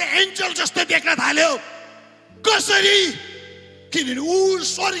स्टिफनस एन्जल जस्तै देख्न थाल्यो? कसरी? किनभने ऊ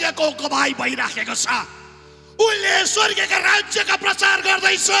स्वर्गको गवाई भइराखेको छ। उसले स्वर्गका राज्यका प्रचार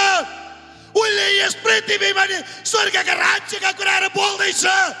गर्दैछ। उसले यस पृथ्वीमा नि स्वर्गका राज्यका कुराहरू बोल्दैछ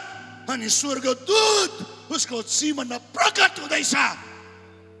अनि स्वर्गदूत उसको जीवनमा प्रकट हुँदैछ।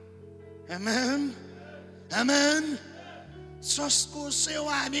 आमेन, आमेन। जसको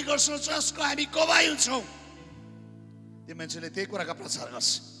सेवा हामी गर्छौँ, जसको हामी गवाई हुन्छौँ, त्यो मान्छेले त्यही कुराका प्रचार गर्छ।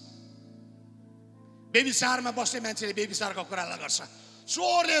 बेबिचारमा बस्ने मान्छेले बेबिचारको कुरालाई गर्छ,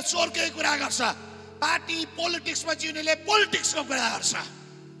 चोरले चोरकै कुरा गर्छ, पार्टी पोलिटिक्समा जिउनेले पोलिटिक्सको कुरा गर्छ।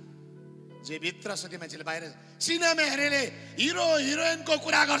 जे भित्र छ त्यो मान्छेले बाहिर सिनेमा हेरेले हिरो हिरोइनको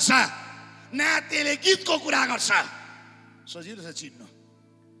कुरा गर्छ नातेले गीतको कुरा गर्छ सजिलो छ चिन्नु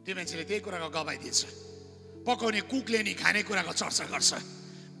त्यो मान्छेले त्यही कुराको गवाई दिन्छ पकाउने कुकले नि खाने कुराको चर्चा गर्छ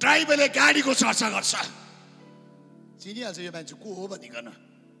ड्राइभरले गाडीको चर्चा गर्छ चिनिहाल्छ यो मान्छे को हो भनिकन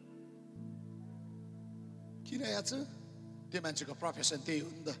किन याद छ त्यो मान्छेको प्रोफेसन त्यही हो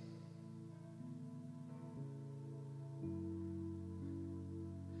नि त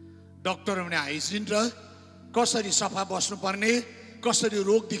डाक्टर हुने हाइजिन र कसरी सफा बस्नुपर्ने कसरी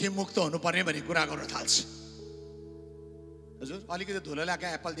रोगदेखि मुक्त हुनुपर्ने भन्ने कुरा गर्न थाल्छ हजुर अलिकति धुलो लाग्यो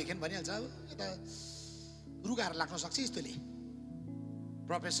एप्पल देखेन भनिहाल्छ अब यता रुगाएर लाग्न सक्छ यस्तोले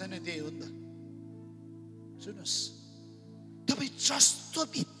प्रोफेसन नै त्यही हो नि त सुन्नुहोस् तपाईँ जस्तो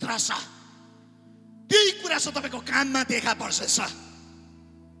भित्र छ त्यही कुरा छ तपाईँको काममा देखा पर्छ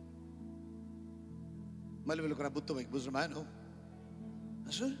मैले कुरा बुझ्नु भएको बुझ्नु भएन हो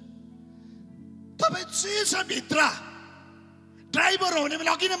हजुर तपाईँ जे छ भित्र ड्राइभर हुने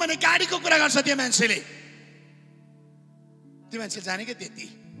बेला किन भने गाडीको कुरा गर्छ त्यो मान्छेले जानेकै त्यति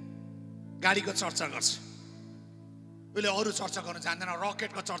गाडीको चर्चा गर्छ उसले अरू चर्चा गर्न जान्दैन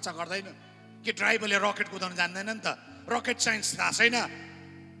रकेटको चर्चा गर्दैन कि ड्राइभरले रकेट कुदाउन जान्दैन नि त रकेट साइन्स थाहा छैन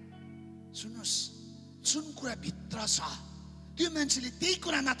सुन्नुहोस् जुन कुरा भित्र छ त्यो मान्छेले त्यही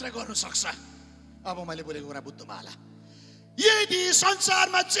कुरा मात्र गर्न सक्छ अब मैले बोलेको कुरा बुझ्नु भयो होला यदि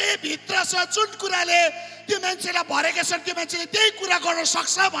संसारमा जे भित्र छ जुन कुराले त्यो मान्छेलाई भरेको छ त्यो मान्छेले त्यही कुरा गर्न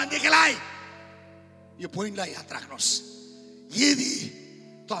सक्छ भनेदेखिलाई यो पोइन्टलाई याद राख्नुहोस् यदि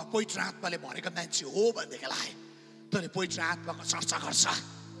त पवित्र आत्माले भरेको मान्छे हो भनेदेखिलाई तैँले पवित्र आत्माको चर्चा गर्छ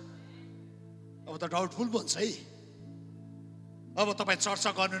अब त डाउटफुल भन्छ है अब तपाईँ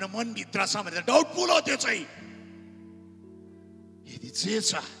चर्चा गर्नु न मन भित्र छ भने डाउटफुल हो त्यो चाहिँ यदि जे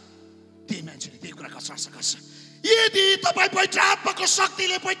छ त्यही मान्छेले त्यही कुराको चर्चा गर्छ यदि तपाईँ पवित्र आत्माको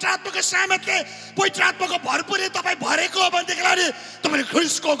शक्तिले पवित्र आत्माको सामर्थ्यले पवित्र आत्माको भरपुरले तपाईँ भरेको हो भनेदेखि तपाईँले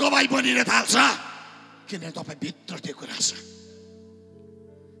ख्रिस्टको गवाई बनिन थाल्छ किनभने तपाईँ भित्र त्यो कुरा छ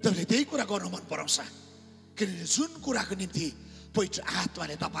तपाईँले त्यही कुरा गर्नु मन पराउँछ किनभने जुन कुराको निम्ति पवित्र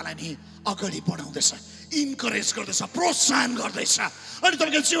आत्माले तपाईँलाई नि अगाडि बढाउँदैछ इन्करेज गर्दैछ प्रोत्साहन गर्दैछ अनि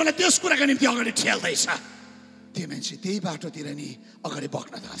तपाईँको जीवनलाई त्यस कुराको निम्ति अगाडि ठेल्दैछ त्यो मान्छे त्यही बाटोतिर नि अगाडि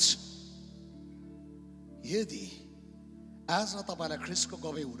बग्न थाल्छ यदि आज तपाईँलाई ख्रिस्टको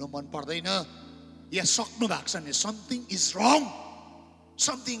गवाई हुन मन पर्दैन या सक्नु भएको छ भने समथिङ इज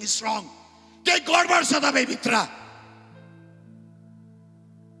रङ केही गडबड छ तपाईँ भित्र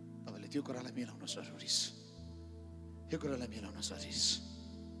तपाईँले त्यो कुरालाई मिलाउन जरुरी छ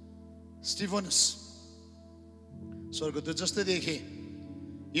स्टिफनस स्वर्गदूत जस्तै देखे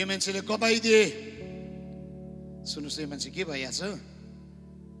यो मान्छेले गवाई दिए सुन्नुहोस् यो मान्छे के भइहाल्छ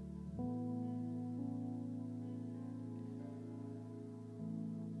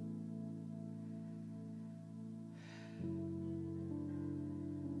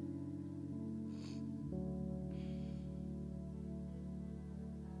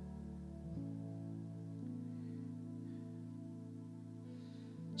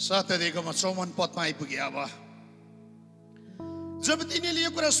सातदेखिमा 54 पदमा आइपुगे अब जब तिनीहरूले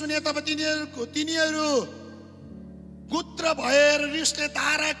यो कुरा सुने तब तिनीहरू गुत्र भएर रिसले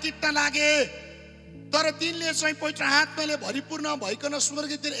धारा किट्न लागे तर तिनले चाहिँ पवित्र आत्माले भरिपूर्ण भइकन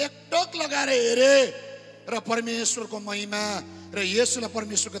स्वर्गतिर एकटक लगाएर हेरे र परमेश्वरको महिमा र येशूलाई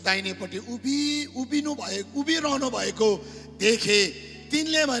परमेश्वरको दाहिनेपट्टि उभिरहनु भएको देखे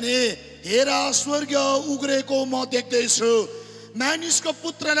तिनले भने हेर स्वर्ग उग्रेको म देख्दैछु मानिसको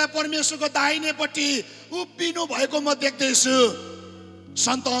पुत्रलाई परमेश्वरको दाहिनेपट्टि उभिनु भएको म देख्दैछु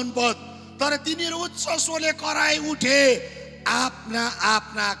 57 पद तर तिनीहरू उच्च स्वरले कराई उठे आफ्ना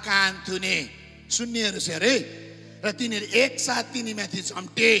आफ्ना कान थुने सुन्नेहरू छ अरे र तिनीहरू एकसाथ तिनीमाथि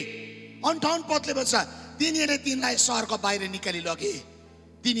झम्टे 58 पदले भन्छ तिनीहरूले तिनलाई सहरको बाहिर निकाली लगे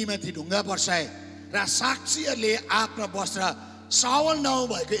तिनीमाथि ढुङ्गा बर्साए र साक्षीहरूले आफ्ना वस्त्र सावल नाउँ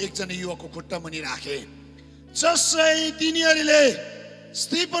भएको एकजना युवकको खुट्टा मुनि राखे जसै तिनीहरूले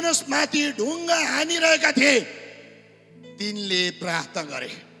स्टिफनस माथि ढुङ्गा हानिरहेका थिए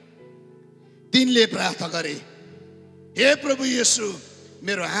तिनले प्रार्थना गरे हे प्रभु येशू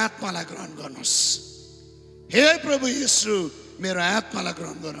मेरो आत्मालाई ग्रहण गर्नुहोस् हे प्रभु येशू मेरो आत्मालाई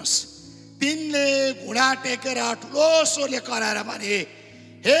ग्रहण गर्नुहोस् तिनले घुँडा टेकेर ठुलो स्वरले कराएर भने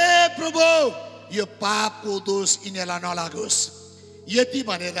हे प्रभु यो पापको दोष यिनीहरूलाई नलागोस् यति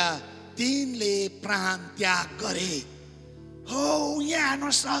भनेर तिनले प्राण त्याग गरे हो यहाँ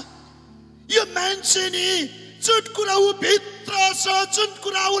हेर्नुहोस् न यो मान्छे नि जुन कुरा ऊ भित्र छ जुन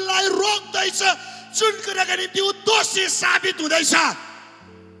कुरा उसलाई रोक्दैछ जुन कुराका निम्ति ऊ दोषी साबित हुँदैछ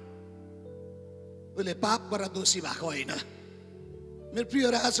उसले पापबाट दोषी भएको होइन मेरो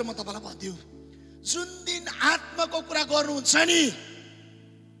प्रियहरू, आज म तपाईलाई भन्दिउ, जुन दिन आत्माको कुरा गर्नुहुन्छ नि,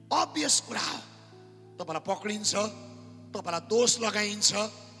 अभियस कुरा हो, तपाईलाई पक्रिन्छ, तपाईलाई दोष लगाइन्छ,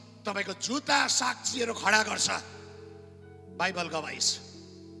 तपाईको जुत्ता साक्षीहरू खडा गर्छ। बाइबल गवाइस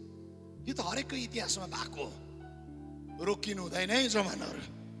यो त हरेकको इतिहासमा भएको, रोकिनु हुँदैन है जमानहरू।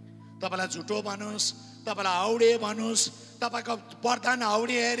 तपाईलाई झुटो भनोस्, तपाईलाई हाउडे भनोस्, तपाईको वरदान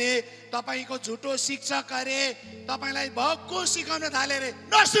हाउडे अरे, तपाईको झुटो शिक्षक अरे, तपाईलाई भक्कु सिकाउन थाले अरे,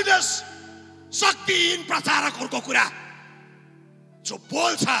 नसुन्नुहोस्। शक्तिहीन प्रचारकहरूको कुरा, जो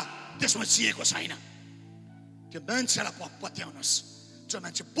बोल्छ त्यसमा जिएको छैन। त्यो मान्छेलाई पत्याउनुहोस्, जो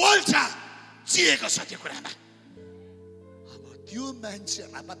मान्छे बोल्छ जिएको छ त्यो कुरामा। अब त्यो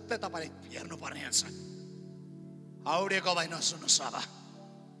मान्छेलाई मात्रै तपाईले हेर्नु पर्ने हुन्छ। हाउडेको भए नसुन्नुहोस्। अब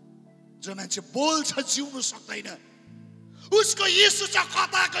जो मान्छे बोल्छ जिउनु सक्दैन, उसको यीशु चाहिँ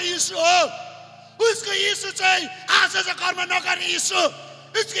कताको यीशु हो? उसको यीशु चाहिँ आज चाहिँ कर्म नगर्ने यीशु,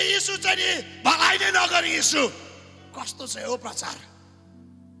 उसको यीशु चाहिँ नि भलाइ नै नगर्ने यीशु। कस्तो चाहिँ हो प्रचार?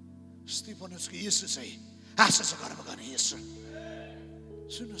 स्टिफनसको यीशु चाहिँ आज चाहिँ कर्म गर्ने यीशु।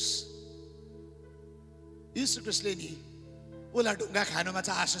 सुन्नुहोस्, यीशु क्रिस्टले नि उसलाई ढुङ्गा खानुमा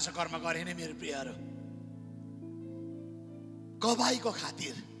चाहिँ आशा चाहिँ कर्म गरे नै। मेरो प्रियहरू, गवाईको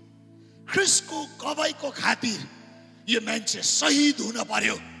खातिर, ख्रिस्टको गवाईको खातिर यो मान्छे शहीद हुन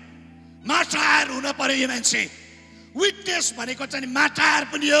पर्यो, मार्टायर हुन पर्यो। यो मान्छे विटनेस भनेको चाहिँ मार्टायर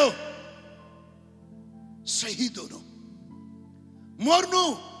पनि हो, शहीद हुनु, मर्नु,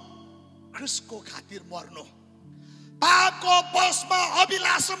 ख्रिस्टको खातिर मर्नु। पापको बसमा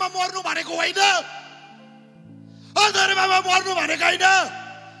अभिलाषमा मर्नु भनेको होइन, अधर्ममा मर्नु भनेको होइन,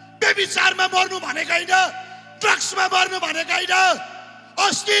 व्यभिचारमा मर्नु भनेको होइन, ड्रग्समा मर्नु भनेको होइन,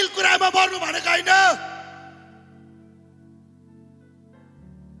 अश्लील कुरामा मर्नु भनेको होइन।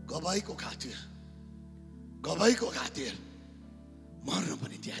 गवाईको खातिर, गवाईको खातिर मर्नु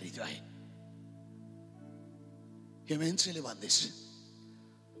पनि तयारी रहे। यो मान्छेले भन्दैछ,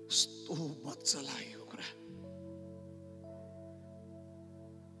 यस्तो मजा लागेको कुरा,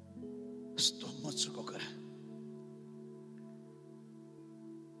 यस्तो मजाको कुरा,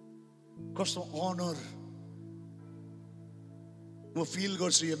 कस्तो अनर म फिल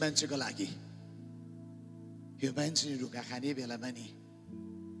गर्छु यो मान्छेको लागि। यो मान्छे ढुङ्गा खाने बेलामा नि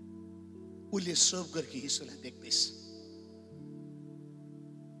उसले सर्भ गरेको यीशुलाई देख्दैछ।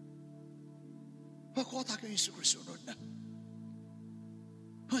 कताको यीशु ख्रिस्ट हुनुहुन्न,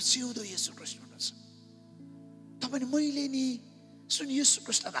 जिउँदो यीशु ख्रिस्ट हुनुहुन्छ। तपाईले मैले नि सुन यीशु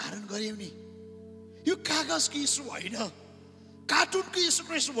ख्रिस्टलाई धारण गर्यौं नि, यो कागजको यीशु होइन, कार्टुनको यीशु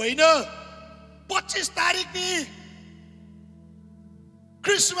ख्रिस्ट होइन। 25 तारिक नि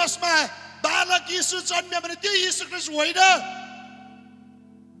क्रिसमसमा बालक यीशु जन्म्यो भने त्यो यीशु ख्रिस्ट होइन।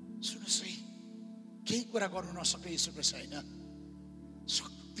 सुन्नुहोस् है, केही कुरा गर्नु नसक्ने यीशु ख्रिस्ट होइन,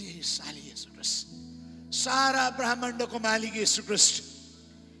 शक्तिशाली यीशु ख्रिस्ट, सारा ब्रह्माण्डको मालिक यीशु ख्रिस्ट।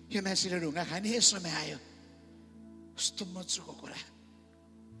 यो मान्छेले ढुङ्गा खाने समय आयो। कस्तो मजाको कुरा,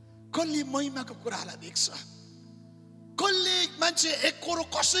 कसले महिमाको कुरालाई देख्छ? कसले मान्छे एकरो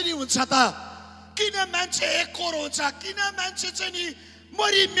कसरी हुन्छ त? किन मान्छे एकरो हुन्छ? किन मान्छे चाहिँ नि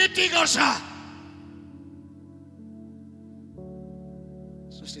मरि मेटी गर्छ?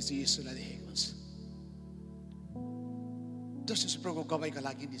 जसले चाहिँ यीशुलाई देखेको हुन्छ, जसले चाहिँ प्रभुको गवाईको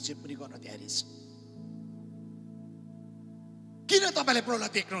लागि जे पनि गर्न तयारी छ। किन तपाईले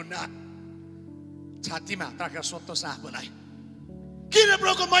प्रभुलाई देख्नुहुन्न? छातीमा हात राखेर सोध्नुहोस् आफूलाई, किन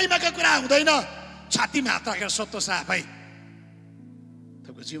प्रभुको महिमाको कुरा हुँदैन? छातीमा हात राखेर सोध्नुहोस् आफै,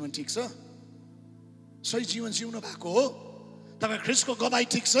 तपाईँको जीवन ठिक छ? सही जीवन जिउनु भएको हो? तपाईको ख्रिस्टको गवाई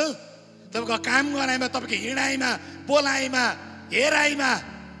ठिक छ? तपाईँको काम गराइमा, तपाईँको हिँडाइमा, बोलाइमा, हेराइमा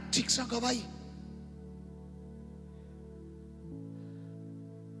ठिक छ गवाई?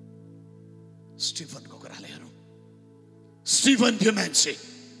 स्टिफनको कुराले हेरौँ। स्टिफन थियो मान्छे,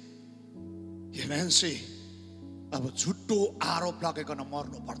 यो मान्छे अब झुटो आरोप लगेकन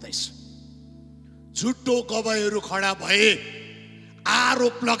मर्नु पर्दैछ। झुटो गवाईहरू खडा भए,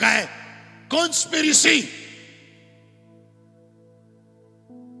 आरोप लगाए, कन्स्पिरेसी।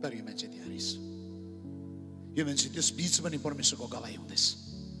 तर यो मान्छे तयारी छ। यो मान्छे त्यस बीच पनि परमेश्वरको गवाई हुँदैछ।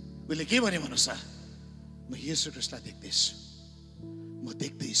 उसले के भने भन्नुहोस् त? म येशू ख्रिस्टलाई देख्दैछु, म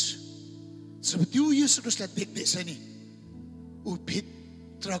देख्दैछु। जब त्यो येशू ख्रिस्टलाई देख्दैछ नि, ऊ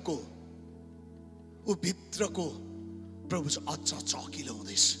भित्रको प्रभु चाहिँ अझ चकिलो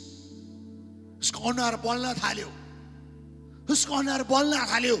हुँदैछ। उसको अनुहार बल्न थाल्यो, उसको अनुहार बल्न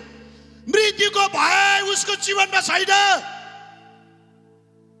थाल्यो। मृत्युको भय उसको जीवनमा छैन।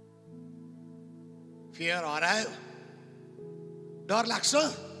 फियर हरायो, डर लाग्छ,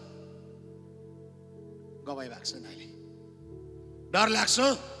 गवाई भएको छैन अहिले। डर लाग्छ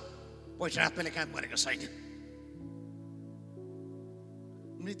पैसा आत्माले काम गरेको छैन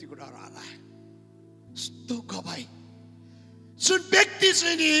मृत्युको डर होला यस्तो गवाई जुन व्यक्ति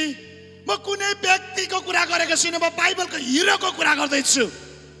चाहिँ नि म कुनै व्यक्तिको कुरा गरेको छैन म बाइबलको हिरोको कुरा गर्दैछु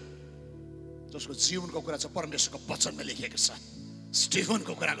जसको जीवनको कुरा चाहिँ परमेश्वरको वचनमा लेखिएको छ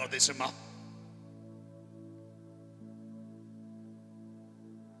स्टिफनको कुरा गर्दैछु म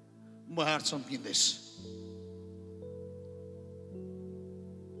मुहार चम्किँदैछ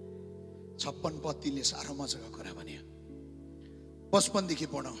 56 पत्तीले साह्रो मजाको कुरा भन्यो 55 देखि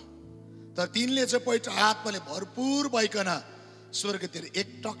पढौँ तर तिनले चाहिँ पहिलो आत्माले भरपूर भइकन स्वर्गतिर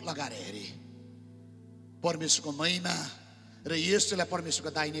एकटक लगाएर हेरे परमेश्वरको महिमा र यीशुलाई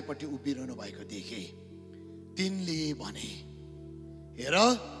परमेश्वरको दाहिनेपट्टि उभिरहनु भएको देखे तिनले भने हेर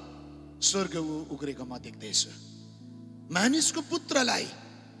स्वर्ग उग्रेको म देख्दैछु मानिसको पुत्रलाई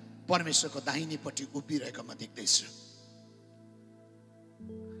परमेश्वरको दाहिनेपट्टि उभिरहेको म देख्दैछु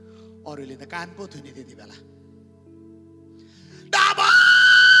अरूले त कान पो थुने त्यति बेला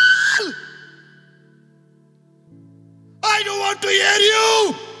I don't want to hear you.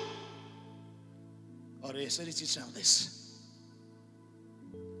 अरू यसरी चिच्याउँदैछ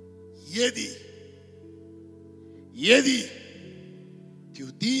यदि त्यो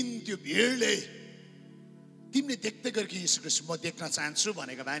दिन त्यो भिडले तिमीले देख्दै गरेको यीशु ख्रीष्ट म देख्न चाहन्छु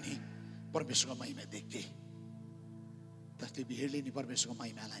भनेको भए नि परमेश्वरको महिमा देख्थे तर त्यो भिडले नि परमेश्वरको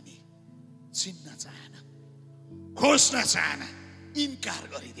महिमालाई नि चिन्न चाहेन खोज्न चाहेन इन्कार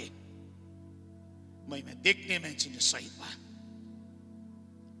गरिदिए महिमा देख्ने मान्छे नि शहीद भयो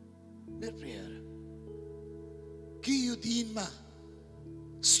मेरो प्रियहरू के यो दिनमा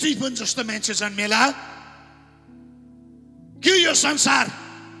स्टिफन जस्तो मान्छे जन्मेला के यो संसार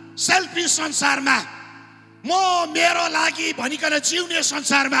सेल्फी संसारमा म मेरो लागि भनिकन जिउने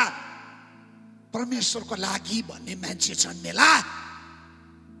संसारमा परमेश्वरको लागि भन्ने मान्छे जन्मेला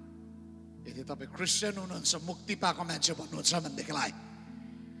यदि तपाईँ क्रिस्चियन हुनुहुन्छ मुक्ति पाएको मान्छे भन्नुहुन्छ भनेदेखिलाई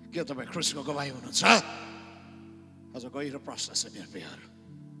के तपाईँ ख्रिस्टको गवाही हुनुहुन्छ अझ गहिरो प्रश्न छ मेरो प्रियहरू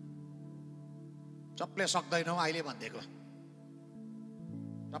सबले सक्दैनौ अहिले भनिदिएको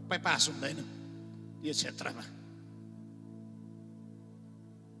सबै पास हुँदैन यो क्षेत्रमा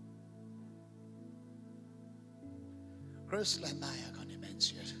ख्रिस्टलाई माया गर्ने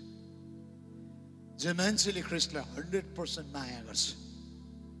मान्छेहरू जे मान्छेले ख्रिस्टलाई 100% माया गर्छ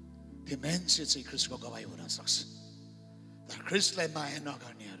त्यो मान्छे चाहिँ ख्रिस्टको गवाही हुन सक्छ तर ख्रिस्टलाई माया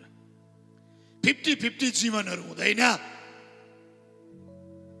नगर्नेहरू 50-50 जीवनहरू हुँदैन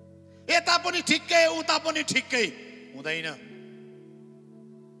यता पनि ठिक्कै उता पनि ठिक्कै हुँदैन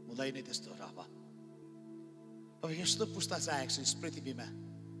त्यस्तो र अब यस्तो पुस्ता चाहेको छ यस पृथ्वीमा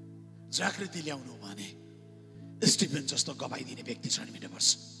जागृति ल्याउनु भने स्टिफन जस्तो गवाही दिने व्यक्ति जन्मिनुपर्छ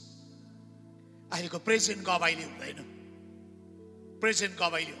अहिलेको प्रेजेन्ट गवाहीले हुँदैन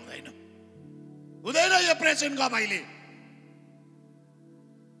यो प्रेजेन्ट गवाहीले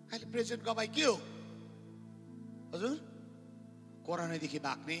अहिले प्रेजेन्ट गवाही के हो हजुर कोरोनादेखि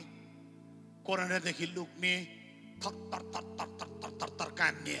भाग्ने कोरोनादेखि लुक्ने थर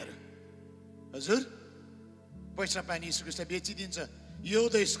काम्नेहरू हजुर पैसा पानी यीशु ख्रीष्टलाई बेचिदिन्छ यो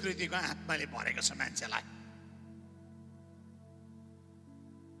त संस्कृतिको आत्माले भरेको छ मान्छेलाई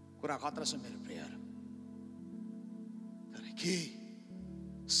कुरा खतरा छ मेरो प्रियहरू तर के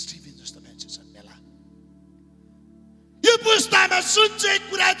स्टिफन जस्तो मान्छे जन्मेला यो पुस्तामा सुन चाहिँ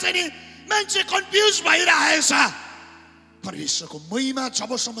कुरा चाहिँ नि मान्छे कन्फ्युज भइरहेको छ परमेश्वरको महिमा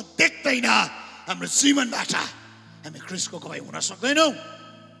जबसम्म देख्दैन हाम्रो जीवनबाट हामी ख्रिस्टको गवाही हुन सक्दैनौँ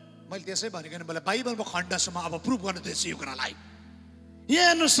मैले त्यसै भनेको मलाई बाइबलको खण्डसम्म अब प्रुभ गर्न दिएछु यो कुरालाई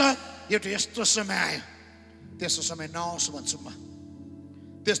यहाँ हेर्नुहोस् त एउटा यस्तो समय आयो त्यस्तो समय नहोस् भन्छु म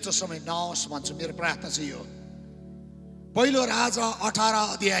त्यस्तो समय नहोस् भन्छु मेरो प्रार्थना चाहिँ यो पहिलो राजा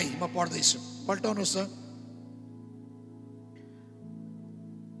 18 अध्याय म पढ्दैछु पल्टाउनुहोस् त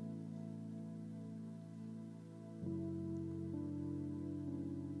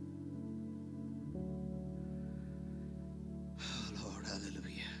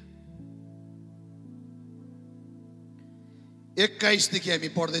देखि हामी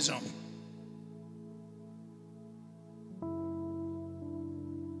पढ्दै जाउँ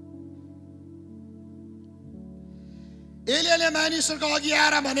एलियाले मानिसहरूको अघि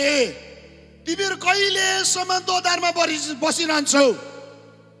आएर भने तिमीहरू कहिलेसम्म दोधारमा बसिरहन्छौ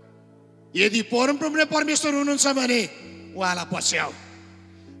यदि परमप्रभु परमेश्वर हुनुहुन्छ भने उहाँलाई पछ्याऊ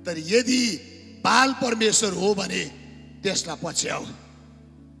तर यदि बाल परमेश्वर हो भने त्यसलाई पछ्याऊ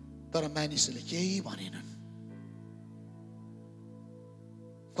तर मानिसहरूले केही भनेनन्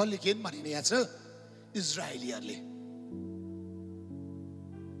कसले के भनेन यहाँ छ इजरायली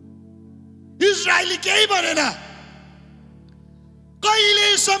केही भनेन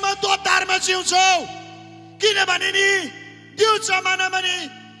कहिलेसम्म दोधारमा जिउँछौ? किनभने नि त्यो जमानामा नि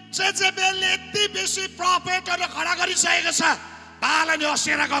जेजेबेलले यति बेसी प्रफेटहरू खडा गरिसकेको छ, बाल अनि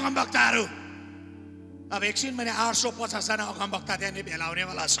असेराको अगमवक्ताहरू। अब एकछिन मैले 850 जना अगमवक्ता त्यहाँनिर भेला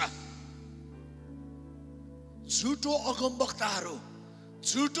हुनेवाला छ। झुटो अगमवक्ताहरू,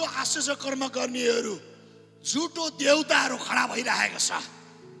 झुटो आश्चर्य कर्म गर्नेहरू, झुटो देवताहरू खडा भइरहेको छ।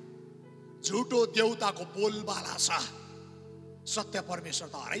 झुटो देवताको बोलबाला छ। सत्य परमेश्वर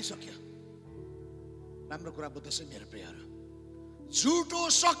त हराइसक्यो। राम्रो कुरा बुझ्दैछ मेरो प्रियहरू? झुटो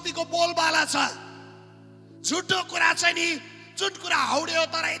शक्तिको बोलबाला छ। झुटो कुरा चाहिँ नि, जुन कुरा हाउडे हो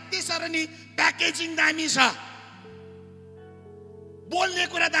तर यति साह्रो नि प्याकेजिङ दामी छ, बोल्ने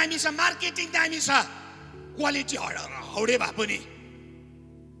कुरा दामी छ, मार्केटिङ दामी छ, क्वालिटी हाउडे भए पनि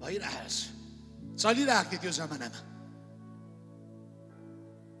भइरहेको छ, चलिरहेको थियो त्यो जमानामा।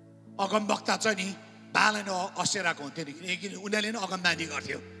 अगमवक्ता चाहिँ नि बाल अनि असेराको हुन्थ्यो नि, किनकि उनीहरूले नै अगमबानी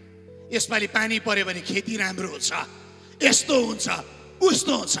गर्थ्यो। यसपालि पानी पर्यो भने खेती राम्रो हुन्छ, यस्तो हुन्छ,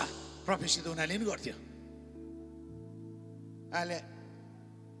 उस्तो हुन्छ, प्रोफेसी त उनीहरूले नि गर्थ्यो। अहिले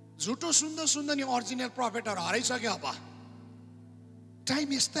झुटो सुन्दा सुन्दा नि अरिजिनल प्रफेटहरू हराइसक्यो। अब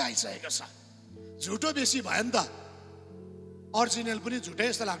टाइम यस्तै आइसकेको छ, झुटो बेसी भयो नि त, अरिजिनल पनि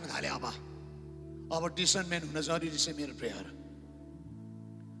झुटै जस्तो लाग्न थाल्यो। अब डिसर्नमेन्ट हुन जरुरी छ मेरो प्रियहरू।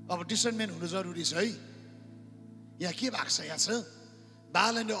 अब डिसर्नमेन्ट हुनु जरुरी छ है। यहाँ के भएको छ? यहाँ छ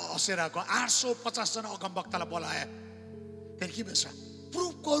बाल अनि असेराको 850 जना अगमवक्तालाई बोलाए। त्यहाँदेखि के भन्छ?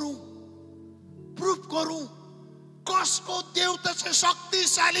 प्रुफ गरौँ कसको देवता चाहिँ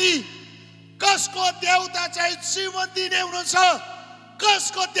शक्तिशाली, कसको देवता चाहिँ जीवन दिने हुनुहुन्छ,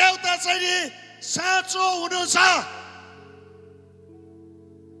 कसको देवता चाहिँ नि साँचो हुनुहुन्छ।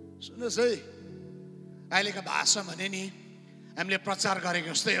 सुन्नुहोस् है, अहिलेको भाषा भने नि हामीले प्रचार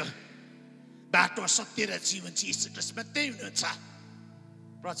गरेको जस्तै हो, बाटो सत्य र जीवन चाहिँ यीशु ख्रीष्ट मात्रै हुनुहुन्छ।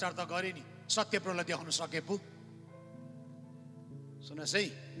 प्रचार त गरे नि, सत्य प्रभुलाई देखाउन सके पो। सुन्नुहोस् है,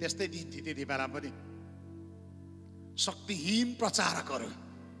 त्यस्तै दिन थियो त्यति बेला पनि। शक्तिहीन प्रचारकहरू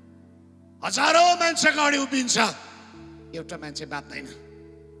हजारौं मान्छेको अगाडि उभिन्छ, एउटा मान्छे बाँच्दैन।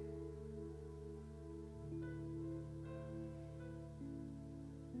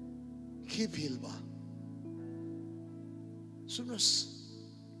 के फिल भयो? सुन्नुहोस्,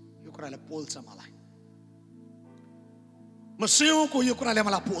 यो कुराले पोल्छ मलाई। म सेवको यो कुराले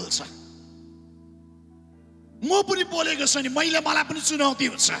मलाई पोल्छ। म पनि बोलेको छु नि, मलाई पनि चुनौती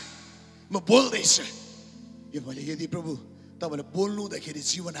हुन्छ। म बोल्दैछु यो, मैले यदि प्रभु तपाईँले बोल्नु हुँदाखेरि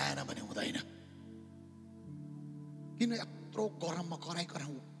जीवन आएन भने हुँदैन। किन यत्रो गरममा कराई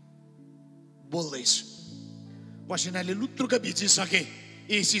बोल्दैछु? पसिनाले लुत्रुका भिजिसके,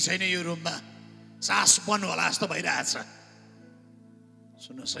 एसी छैन यो रुममा, सास बन्द होला जस्तो भइरहेछ।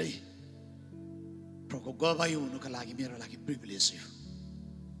 सुन्नुहोस् है, प्रभुको गवाही हुनुको लागि मेरो लागि प्रिभिलेज हो।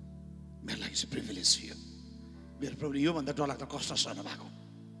 मेरो लागि चाहिँ प्रिभिलेज हो। मेरो प्रभुले योभन्दा डरलाग्दो कष्ट सहनु भएको।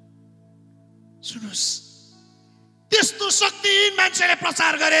 सुन्नुहोस्, त्यस्तो शक्तिहीन मान्छेले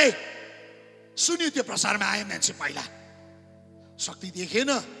प्रचार गरे। सुन्यो त्यो प्रचारमा आयो मान्छे, पहिला शक्ति देखेन,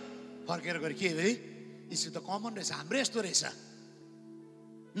 फर्केर गएर के अरे यसो त कमन रहेछ, हाम्रो यस्तो रहेछ,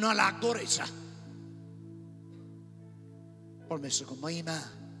 नलाग्दो रहेछ। परमेश्वरको महिमा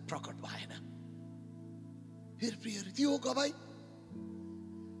प्रकट भएन। फेरि प्रियहरू, त्यो गवाई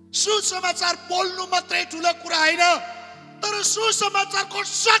सुसमाचार बोल्नु मात्रै ठुलो कुरा होइन, तर सुसमाचारको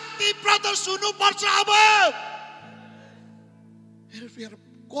शक्ति प्रदर्शन हुनुपर्छ। अब फेरि प्रियहरू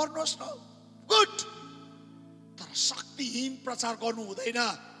गर्नुहोस् न, गुड, तर शक्तिहीन प्रचार गर्नु हुँदैन।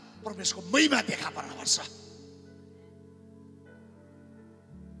 परमेश्वरको महिमा देखा पर्नुपर्छ।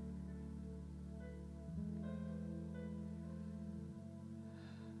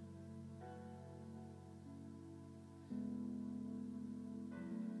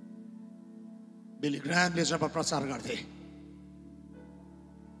 बिली ग्रामले जब प्रचार गर्थे,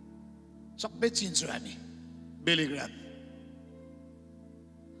 सबै चिन्छौँ हामी। बिली ग्राम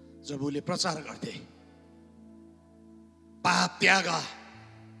जब उसले प्रचार गर्थे, पाप त्याग,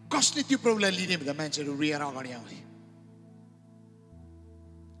 कसले त्यो प्रभुलाई लिने भन्दा मान्छेहरू रिएर अगाडि आउने।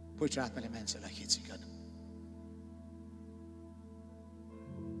 पवित्र आत्माले मान्छेलाई खिचिकन।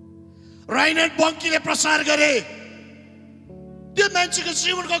 राइनर्ड बङ्कीले प्रचार गरे। त्यो मान्छेको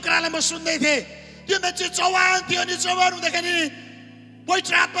जीवनको कुरालाई म सुन्दै थिएँ। त्यो मान्छे जवान थियो, अनि जवान हुँदाखेरि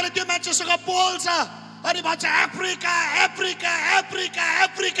पवित्र आत्माले त्यो मान्छेसँग बोल्छ अनि भन्छ अफ्रिका अफ्रिका अफ्रिका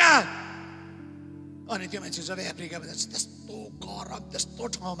अफ्रिका। अनि त्यो मान्छे जब अफ्रिका भन्छ, त्यस्तो गरम त्यस्तो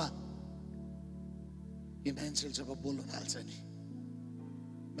ठाउँमा यो मान्छेले जब बोल्न थाल्छ नि,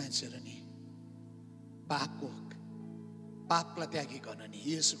 मान्छेहरू नि पापलाई त्यागी गर्न नि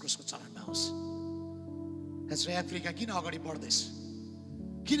येशू ख्रीष्टको चरणमा आउँछ। अफ्रिका किन अगाडि बढ्दैछ?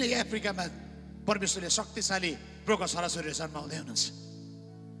 किन अफ्रिकामा परमेश्वरले शक्तिशाली प्रको छोराछोरीहरू जन्माउँदै हुनुहुन्छ?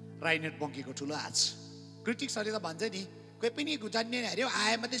 राइनेट बङ्कीको ठुलो हात छ। क्रिटिक्सहरूले त भन्छ नि कोही पनि जान्ने अरे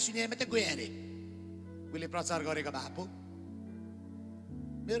आए मात्रै सुने मात्रै गए अरे, उसले प्रचार गरेको भए पो।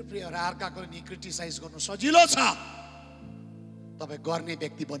 मेरो प्रियहरू, अर्काको नि क्रिटिसाइज गर्नु सजिलो छ, तपाईँ गर्ने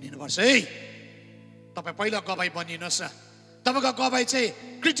व्यक्ति बनिनुपर्छ है। तपाईँ पहिला गवाई बनिनुहोस् न। तपाईँको गवाई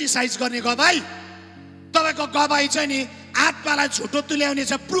चाहिँ क्रिटिसाइज गर्ने गवाई, तपाईँको गवाई चाहिँ नि आत्मालाई झुटो तुल्याउने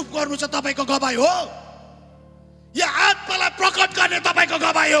छ, प्रुफ गर्नु छ तपाईँको गवाई हो, या आत्मालाई प्रकट गर्ने तपाईँको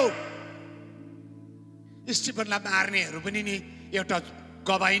गवाई हो। स्टिफनलाई मार्नेहरू पनि नि एउटा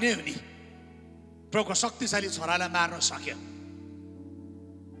गवाई नै हो नि, प्रभुको शक्तिशाली छोरालाई मार्न सक्यो,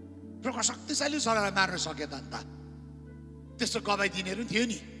 प्रभुको शक्तिशाली छोरालाई मार्न सक्यो त अन्त त्यस्तो गवाई दिनेहरू थियो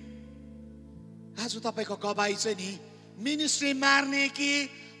नि। आज तपाईँको गवाई चाहिँ नि मिनिस्ट्री मार्ने कि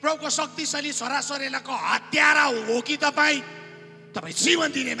प्रभुको शक्तिशाली छोराछोरीको हत्यारा हो कि तपाईँ जीवन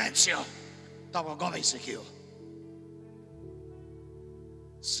दिने मान्छे हो? तपाईँको गवाई चाहिँ के हो?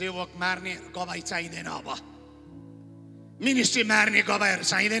 सेवक मार्ने गवाई चाहिँदैन, अब मिनिस्ट्री मार्ने गवाईहरू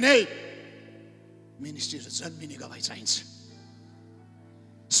चाहिँदैन है, मिनिस्ट्रीहरू जन्मिने गवाई चाहिन्छ।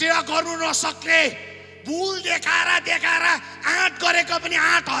 सेवा गर्नु नसक्ने, भुल देखाएर आँट गरेको पनि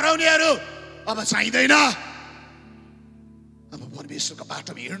आँट हराउनेहरू अब चाहिँदैन। अब परमेश्वरको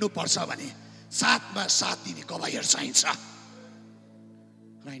बाटोमा हिँड्नुपर्छ भने साथमा साथ दिने गवाईहरू चाहिन्छ।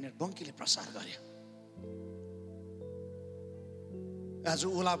 राइनेट बङ्कीले प्रसार गर्यो। आज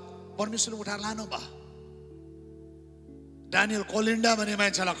उसलाई परमेश्वरले उठाएर लानु भयो। डानियल कोलिन्डा भन्ने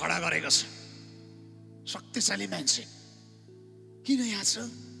मान्छेलाई खडा गरेको छ, शक्तिशाली मान्छे। किन यहाँ छ?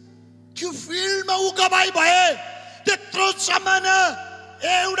 त्यो फिल्डमा ऊ गवाई भए त्यत्रो जमाना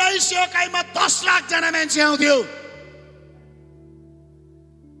एउटै सेवकाईमा 10 लाख जना मान्छे आउँथ्यो।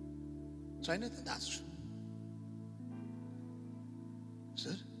 छैन त दाजु?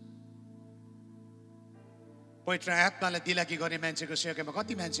 सर, पवित्र आत्मालाई दिलाकी गर्ने मान्छेको सेवकाईमा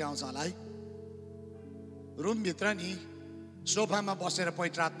कति मान्छे आउँछ होला है? रुमभित्र नि सोफामा बसेर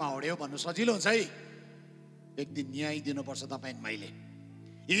पवित्र आत्मा हड्यो भन्नु सजिलो हुन्छ है। एक दिन न्याय दिनुपर्छ तपाईँ मैले।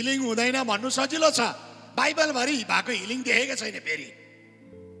 हिलिङ हुँदैन भन्नु सजिलो छ, बाइबलभरि भएको हिलिङ देखेको छैन, फेरि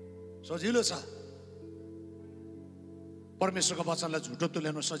सजिलो छ। परमेश्वरको वचनलाई झुटो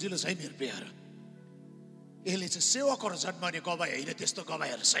तुल्याउनु सजिलो छ है मेरो प्रियहरू। यसले चाहिँ सेवकहरू जन्माउने गवाई होइन, त्यस्तो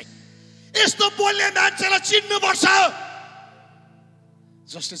गवाईहरू चाहिँ यस्तो बोल्ने मान्छेलाई चिन्नुपर्छ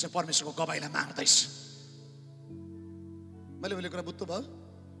जसले चाहिँ परमेश्वरको गवाईलाई मार्दैछ। मैले बोलेको कुरा बुझ्नु भयो?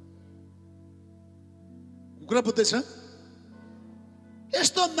 कुरा बुझ्दैछ?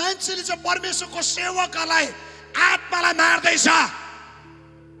 यस्तो मान्छेले चाहिँ परमेश्वरको सेवकलाई आत्मालाई मार्दैछ।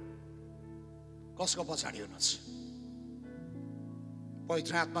 कसको पछाडि हुनुहुन्छ?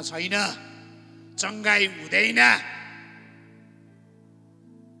 पवित्र आत्मा छैन, चङ्गाई हुँदैन।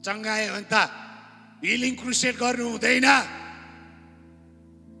 चङ्गाई हो भने त हिलिङ क्रुसेड गर्नु हुँदैन।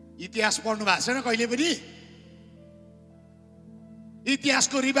 इतिहास पढ्नु भएको छैन कहिले पनि?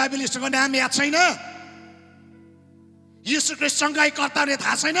 इतिहासको रिभाइभलिस्टको नाम याद छैन? यीशु ख्रीष्ट चङ्गाई कर्ताले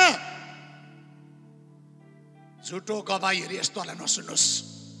थाहा छैन? झुटो गवाईहरू यस्तोलाई नसुन्नुहोस्,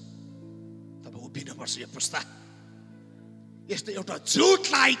 तपाईँ उभिनुपर्छ। यो पुस्ता यस्तो एउटा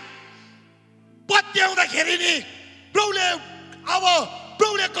झुटलाई पत्याउँदाखेरि नि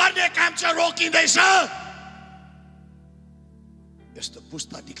प्रभुले गर्ने काम चाहिँ रोकिँदैछ। यस्तो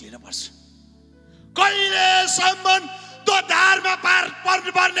पुस्ता निक्लिन पर्छ। कहिलेसम्म दोधारमा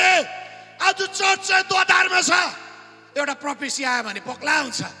पर्नुपर्ने? आज चर्च चाहिँ दोधारमा छ। एउटा प्रोफेसी आयो भने पक्ला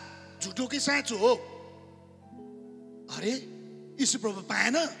हुन्छ, झुटो कि साँचो हो? अरे यीशु प्रभु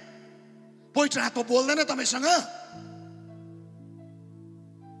पाएन? पवित्र आत्मा बोल्दैन तपाईँसँग?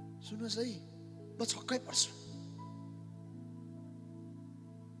 सुन्नुहोस् है, म छक्कै पर्छु।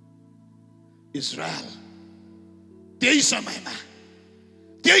 इजरायल त्यही समयमा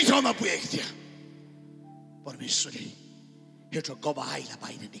त्यही ठाउँमा पुगेको थियो। परमेश्वरले एउटा गवाईलाई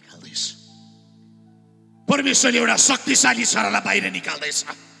बाहिर निकाल्दैछ। परमेश्वरले एउटा शक्तिशाली छोरालाई बाहिर निकाल्दैछ।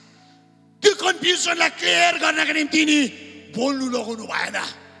 त्यो कन्फ्युजनलाई क्लियर गर्नका निम्ति नि बोल्नु लगाउनु भएन।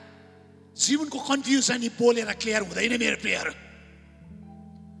 जीवनको कन्फ्युजन नि बोलेर क्लियर हुँदैन मेरो प्रियहरू।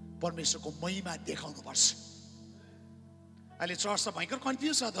 परमेश्वरको महिमा देखाउनु पर्छ। अहिले चर्च त भयङ्कर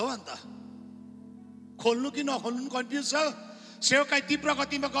कन्फ्युज छ त हो। अन्त खोल्नु कि नखोल्नु कन्फ्युज छ। सेवकाई तीव्र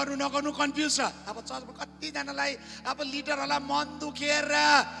गतिमा गर्नु नगर्नु कन्फ्युज छ। अब चर्चमा कतिजनालाई अब लिडरहरूलाई मन दुखेर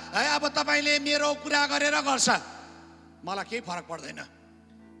है अब तपाईँले मेरो कुरा गरेर गर्छ, मलाई केही फरक पर्दैन।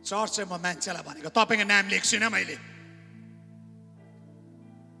 चर्च चाहिँ म मान्छेलाई भनेको, तपाईँको नाम लेख्छुइनँ मैले।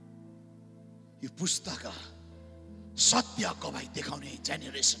 यो पुस्तक सत्य गवाई देखाउने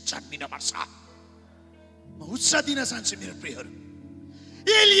जेनेरेसन जन्मिन पर्छ। म उत्साह दिन चाहन्छु मेरो प्रियहरू।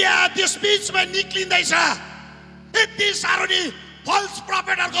 एलिया त्यस बीचमा निक्लिँदैछ यति साह्रो नि फल्स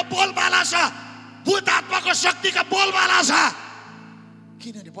प्रफेटहरुको बोलबाला छ भूत आत्माको शक्तिका बोलबाला छ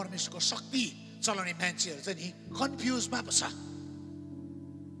किनभने परमेश्वरको शक्ति चलाउने मान्छेहरु चाहिँ नि कन्फ्युजमा पो छ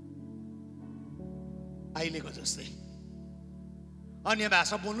अहिलेको जस्तै अन्य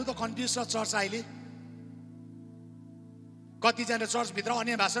भाषा बोल्नु त कन्फ्युज छ चर्च अहिले कतिजना चर्च भित्र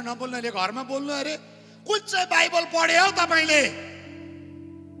अन्य भाषा नबोल्नेले घरमा बोल्नु अरे कुन चाहिँ बाइबल पढे हो तपाईले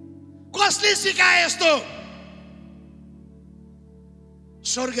कसले सिकाए यस्तो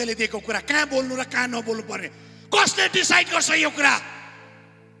स्वर्गले दिएको कुरा कहाँ बोल्नु र कहाँ नबोल्नु पर्ने कसले डिसाइड गर्छ यो कुरा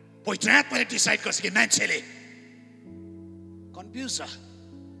पहिले डिसाइड गर्छ कि मान्छेले कन्फ्युज छ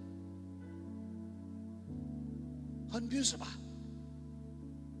बा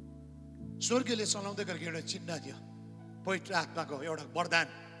स्वर्गले चलाउँदै गरेको एउटा चिन्ह थियो पवित्र आत्माको एउटा वरदान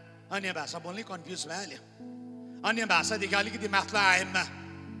अन्य भाषा बोल्ने कन्फ्युज भइहाल्यो अन्य भाषादेखि अलिकति माथि आएमा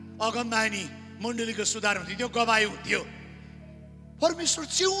अगमबानी मण्डलीको सुधार हुन्थ्यो गवाई हुन्थ्यो परमेश्वर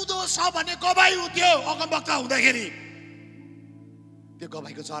जिउँदो छ भन्ने गवाई हुन्थ्यो अगमवक्ता हुँदाखेरि त्यो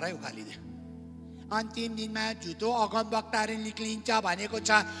गवाईको चराई उखालिदियो अन्तिम दिनमा झुटो अगमवक्ताहरू निक्लिन्छ भनेको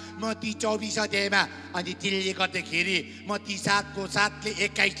छ मत्ती 24 अध्यायमा अनि त्यसले गर्दाखेरि मत्ती 7को 7ले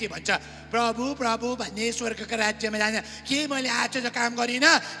 21ले भन्छ प्रभु प्रभु भन्ने स्वर्गको राज्यमा जान्छ के मैले आज काम गरिन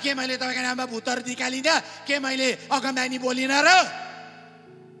के मैले तपाईको नाममा भूतहरू निकालिन के मैले अगमबानी बोलिन र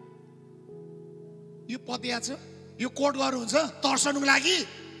यो पद्या छ यो कोट गर्नुहुन्छ तर्सनुको लागि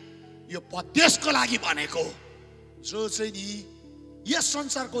यो पद्यसको लागि भनेको जो चाहिँ नि यस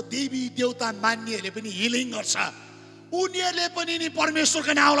संसारको देवी देवता मान्नेहरूले पनि हिलिङ गर्छ उनीहरूले पनि नि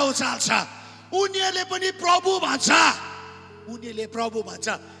परमेश्वरको नाउँलाई उचाल्छ उनीहरूले पनि प्रभु भन्छ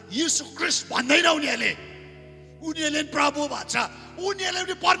येशू ख्रीष्ट भन्दैन उनीहरूले प्रभु भन्छ उनीहरूले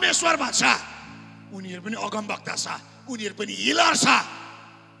पनि परमेश्वर भन्छ उनीहरू पनि अगमवक्ता छ उनीहरू पनि हिलर छ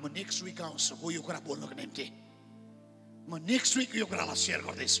म नेक्स्ट विक आउँछु यो कुरा बोल्नको निम्ति म नेक्स्ट विक यो कुरालाई शेयर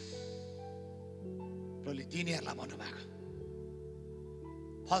गर्दैछु प्रभुले तिनीहरूलाई भन्नुभएको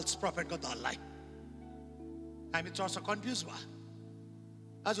फल्स प्रफेटको दललाई हामी चर्च कन्फ्युज भयो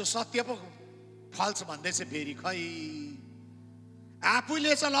आज सत्य पो फल्स भन्दैछ फेरि खै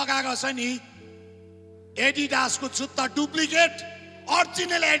आफूले चाहिँ लगाएको छ नि एडिडासको जुत्ता डुप्लिकेट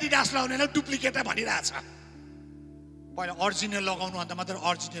ओरिजिनल एडिडास लगाउनेले डुप्लिकेट भनिरहेछ पहिला ओरिजिनल लगाउनु भन्दा मात्र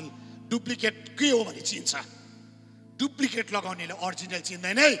ओरिजिनल डुप्लिकेट के हो भने चिन्छ डुप्लिकेट लगाउनेले ओरिजिनल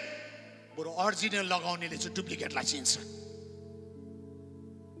चिन्दैन है बरु ओरिजिनल लगाउनेले चाहिँ डुप्लिकेटलाई चिन्छ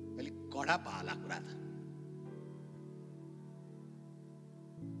अलिक कडा पाला कुरा त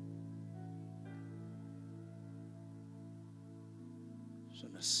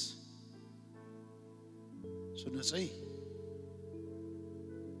सुन्नुहोस् है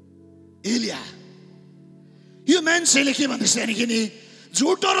एलिया यो मान्छेले के भन्दैछ कि नि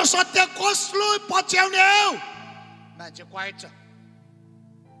झुटो र सत्य कसले पछ्याउने हो मान्छे क्वाइट छ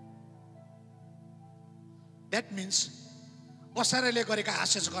द्याट मिन्स कसैले गरेका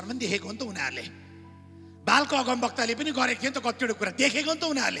आश्चर्य कर्म पनि देखेको हो नि त उनीहरूले बालको अगमवक्ताले पनि गरेको थियो नि त कतिवटा कुरा देखेको नि त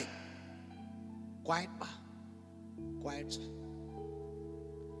उनीहरूले क्वाइट छ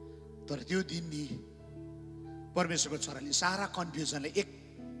तर त्यो दिन नि परमेश्वरको छोराले सारा कन्फ्युजनलाई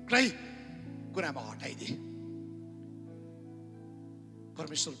एकै कुरामा हटाइदिए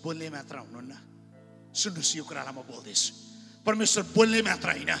परमेश्वर बोल्ने मात्र हुनुहुन्न सुन्नुहोस् यो कुरालाई म बोल्दैछु परमेश्वर बोल्ने मात्र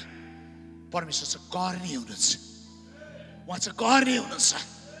होइन परमेश्वर चाहिँ गर्ने हुनुहुन्छ उहाँ चाहिँ गर्ने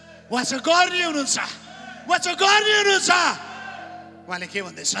हुनुहुन्छ उहाँले के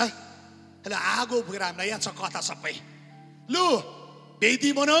भन्दैछ ल आगो फुकेर हामीलाई यहाँ छ कथा सबै लु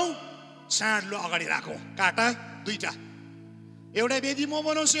वेदी बनाऊ साँड लु अगाडि राखौ काटा दुईटा एउटा वेदी म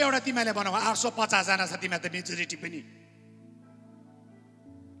बनाउँछु एउटा तिमीले बनाऊ 850 जना छ तिमीहरू त मेजोरिटी पनि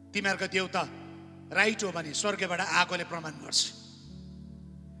तिमीहरूको देउता राइट हो भने स्वर्गबाट आगोले प्रमाण गर्छ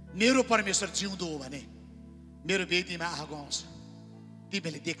मेरो परमेश्वर जिउँदो हो भने मेरो वेदीमा आगो आउँछ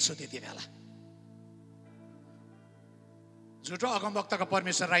तिमीले देख्छौ त्यति बेला झुटो अगमवक्ताको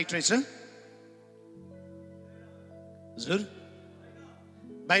परमेश्वर राइट रहेछ हजुर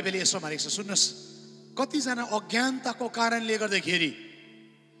बाइबलले यसो भनेको छ सुन्नुहोस् कतिजना अज्ञानताको कारणले गर्दाखेरि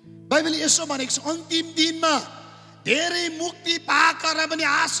बाइबलले यसो भनेको छ अन्तिम दिनमा धेरै मुक्ति पाएकालाई पनि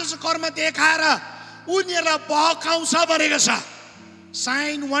आश्चर्य कर्म देखाएर उनीहरूलाई बहकाउँछ भनेको छ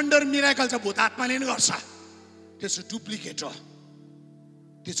साइन वन्डर मिराकल चाहिँ भूत आत्माले नै गर्छ त्यो चाहिँ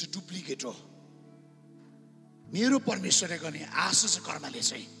डुप्लिकेट हो मेरो परमेश्वरले गर्ने आश्चर्य कर्मले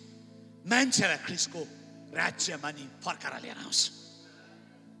चाहिँ मान्छेलाई ख्रीष्टको राज्यमा नि फर्काएर लिएर आउँछ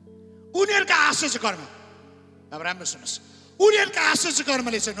उनीहरूका आश्चर्य कर्म अब राम्रो सुन्नुहोस् उनीहरूका आश्चर्य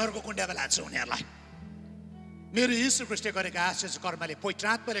कर्मले चाहिँ नरकको कुण्डमा लान्छ उनीहरूलाई मेरो यीशु ख्रीष्टले गरेका आशिष कर्मले, पवित्र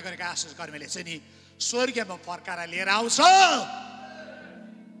आत्माले गरेका आशिष कर्मले चाहिँ नि स्वर्गमा फर्काएर लिएर आउँछ।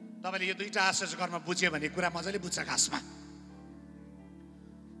 तपाईँले यो दुईटा आशिष कर्म बुझ्यो भने कुरा मजाले बुझ्छ। खासमा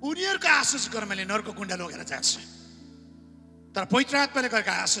उनीहरूको आशिष कर्मले नरक कुण्ड लगेर जान्छ, तर पवित्र आत्माले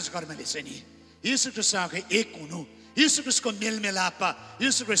गरेका आशिष कर्मले चाहिँ नि यीशु ख्रीष्टसँग एक हुनु, यीशु ख्रीष्टको मेलमिलाप,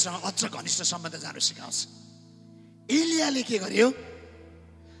 यीशु ख्रीष्टसँग अझ घनिष्ठ सम्बन्ध जानु सिकाउँछ। एलियाले के गर्यो?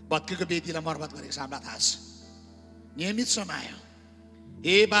 भत्केको वेदीलाई मर्मत गरेको छ, हामीलाई थाहा छ। नियमित समायो,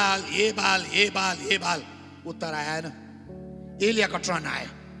 हे बाल हे बाल हे बाल हे बाल, उत्तर आएन। एलियाको टर्न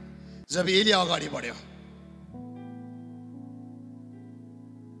आयो। जब एलिया अगाडि बढ्यो,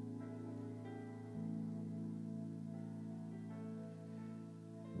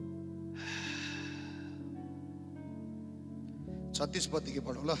 छत्तीस पददेखि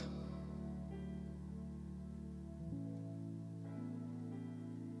पढौँ ल।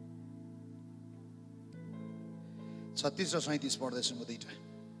 छत्तीस र 37 पढ्दैछु म दुईटा।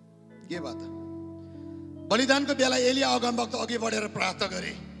 के बात? बलिदानको बेला एलिया अगमवक्ता अघि बढेर प्रार्थना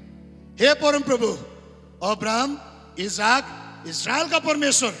गरे, हे परम प्रभु अब्राहम इसाक इजरायलका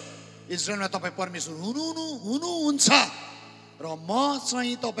परमेश्वर, इजरायलमा तपाईँ परमेश्वर हुनुहुन्छ र म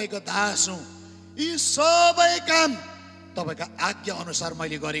चाहिँ तपाईँको दास हुँ। यी सबै काम तपाईँका आज्ञा अनुसार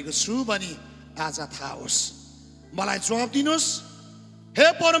मैले गरेको छु भनी आज थाहा होस्। मलाई जवाब दिनुहोस्, हे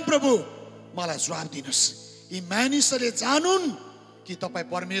परम प्रभु मलाई जवाब दिनुहोस्। यी मानिसहरूले जानुन् कि तपाईँ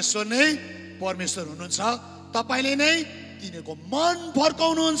परमेश्वर नै परमेश्वर हुनुहुन्छ, तपाईँले नै तिनीहरूको मन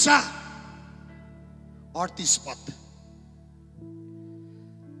फर्काउनुहुन्छ। 38 पद।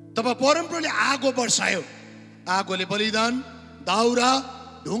 तब परमप्रभुले आगो बर्सायो, आगोले बलिदान, दाउरा,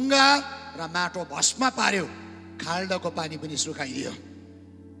 ढुङ्गा र माटो भस्म पार्यो, खाल्डाको पानी पनि सुकाइदियो।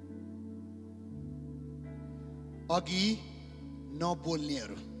 अघि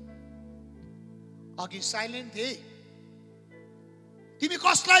नबोल्नेहरू अघि साइलेन्ट थिए। तिमी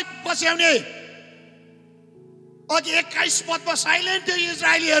कसलाई बचाउने? अघि 21 पदमा साइलेन्ट थियो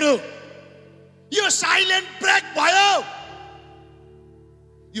इजरायलीहरू। यो साइलेन्ट ब्रेक भयो।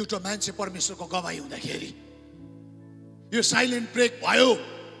 एउटा मान्छे परमेश्वरको गवाही हुँदाखेरि यो साइलेन्ट ब्रेक भयो।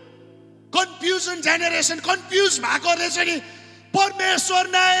 कन्फ्युजन जेनेरेसन कन्फ्युज भएकोले चाहिँ नि परमेश्वर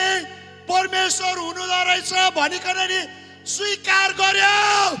नै परमेश्वर हुनुहुँदो रहेछ भनिकन नि स्वीकार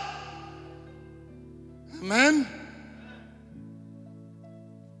गर्यो। आमेन।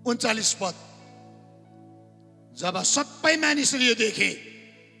 39 पद। जब सबै मानिसले यो देखे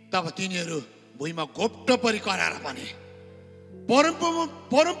तब तिनीहरू भुइँमा घोप्टो परि कराएर भने,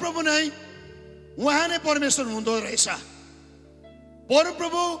 परमप्रभु नै उहाँ नै परमेश्वर हुँदो रहेछ।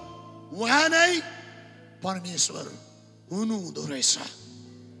 परमप्रभु उहाँ नै परमेश्वर हुनुहुँदो रहेछ।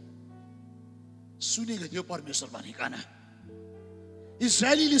 सुनेको थियो परमेश्वर भनिकन,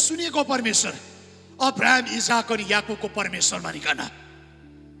 इजरायलीले सुनेको परमेश्वर, अब्राहम इसाक अनि याकुबको परमेश्वर भनिकन।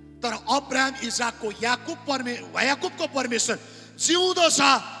 तर अब्राहम इसाकको याकुबको परमेश्वर जिउँदो छ,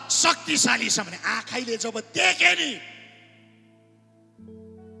 शक्तिशाली छ भने आँखाले जब देखे नि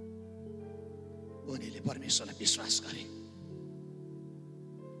उनीहरूले परमेश्वरलाई विश्वास गरे।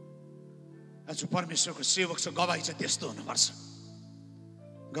 आज परमेश्वरको सेवक छ, गवाही चाहिँ त्यस्तो हुनुपर्छ।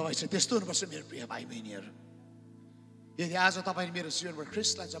 गवाही चाहिँ त्यस्तो हुनुपर्छ मेरो प्रिय भाइ बहिनीहरू। यदि आज तपाईँले मेरो जीवनबाट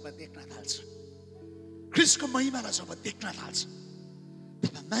ख्रिस्टलाई जब देख्न थाल्छ, ख्रिस्टको महिमालाई जब देख्न थाल्छ,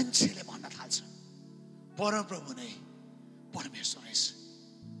 तब मान्छेले भन्न थाल्छ परमप्रभु नै परमेश्वर रहेछ,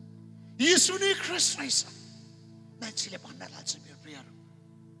 यीशु नै ख्रिस्ट रहेछ। मान्छेले भन्न थाल्छ मेरो प्रियहरू।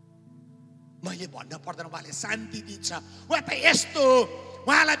 मैले भन्न पर्दैन, उहाँले शान्ति दिन्छ, उहाँ त यस्तो,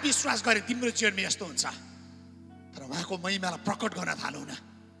 उहाँलाई विश्वास गरे तिम्रो जीवनमा यस्तो हुन्छ। तर उहाँको महिमालाई प्रकट गर्न थालौ न।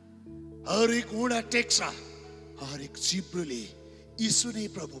 हरेक उडा टेक्छ, हरेक जिब्रोले यीशु नै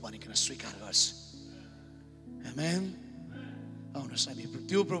प्रभु भनिकन स्वीकार गर्छ। आमेन। आउनुहोस् हामी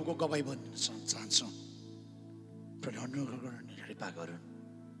त्यो प्रभुको गवाही बन्न चाहन्छौँ। अनुग्रह गर्न कृपा गरून्।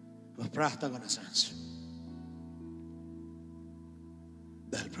 म प्रार्थना गर्न चाहन्छु।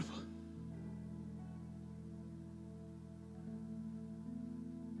 दयालु प्रभु,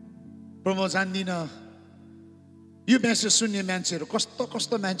 प्रभु जान्दिन यो मेसेज सुन्ने मान्छेहरू कस्तो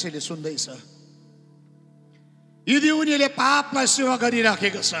कस्तो मान्छेले सुन्दैछ। यदि उनीहरूले पापलाई सेवा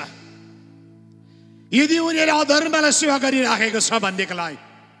गरिराखेको छ, यदि उनीहरूले अधर्मलाई सेवा गरिराखेको छ भनेदेखिलाई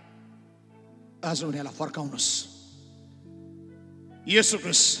आज उनीहरूलाई फर्काउनुहोस्। येशू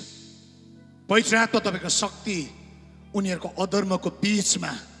ख्रीष्ट पवित्र आत्मा तपाईँको शक्ति उनीहरूको अधर्मको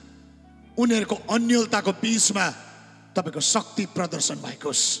बीचमा, उनीहरूको अन्यलताको बीचमा तपाईँको शक्ति प्रदर्शन भएको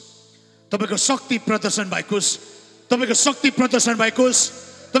होस्। तपाईँको शक्ति प्रदर्शन भएको होस्। तपाईँको शक्ति प्रदर्शन भएको होस्।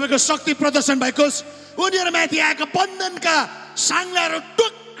 तपाईँको शक्ति प्रदर्शन भएको होस्। उनीहरूमाथि आएका बन्धनका साङ्लाहरू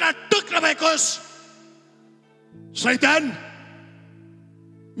टुक्रा टुक्रा भएको होस्। शैतान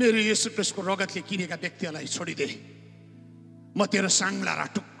मेरो येशू ख्रीष्टको रगतले किनेका व्यक्तिहरूलाई छोडिदे म तेरो साङ्गला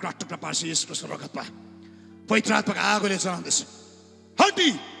टुक्रा टुक्रा पार्छु येशू ख्रीष्टको रगतमा पवित्र आत्माको आगोले जलाउँदैछ हटी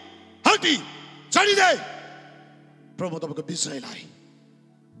हटी छोडिदे प्रभु तपाईको विजयलाई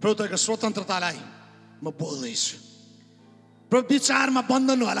प्रभु तपाईको स्वतन्त्रतालाई म बोल्दैछु प्रभु विचारमा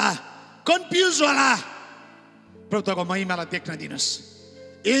बन्धन होला कन्फ्युज होला प्रभु तपाईको महिमालाई देख्न दिनुस्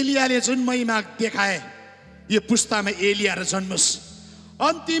एलियाले जुन महिमा देखाए यो पुस्तामा एलिया र जन्मोस्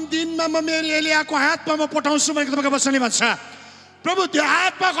अन्तिम दिनमा म मेरो एलियाको हातमा म पठाउँछु भनेको तपाईको वचनले भन्छ प्रभु त्यो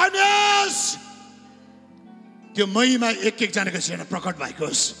हातमा गर्नुहोस् त्यो महिमा एक जनाको जीवनमा प्रकट भएको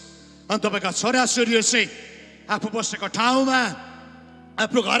होस् अनि तपाईका छोराछोरीहरू चाहिँ आफू बसेको ठाउँमा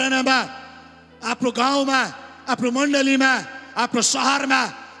आफ्नो घरानामा आफ्नो गाउँमा आफ्नो मण्डलीमा आफ्नो सहरमा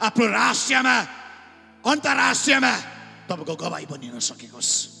आफ्नो राष्ट्रमा अन्तर्राष्ट्रियमा तपाईको गवाई बनिन सकेको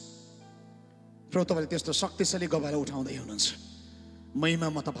होस् प्रभु तपाईले त्यस्तो शक्तिशाली गवाईलाई उठाउँदै हुनुहुन्छ महिमा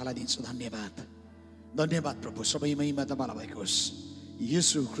म तपाईलाई दिन्छु धन्यवाद धन्यवाद प्रभु सबै महिमा तपाईलाई भएको होस्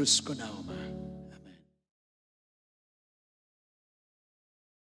येशू ख्रीष्टको नाममा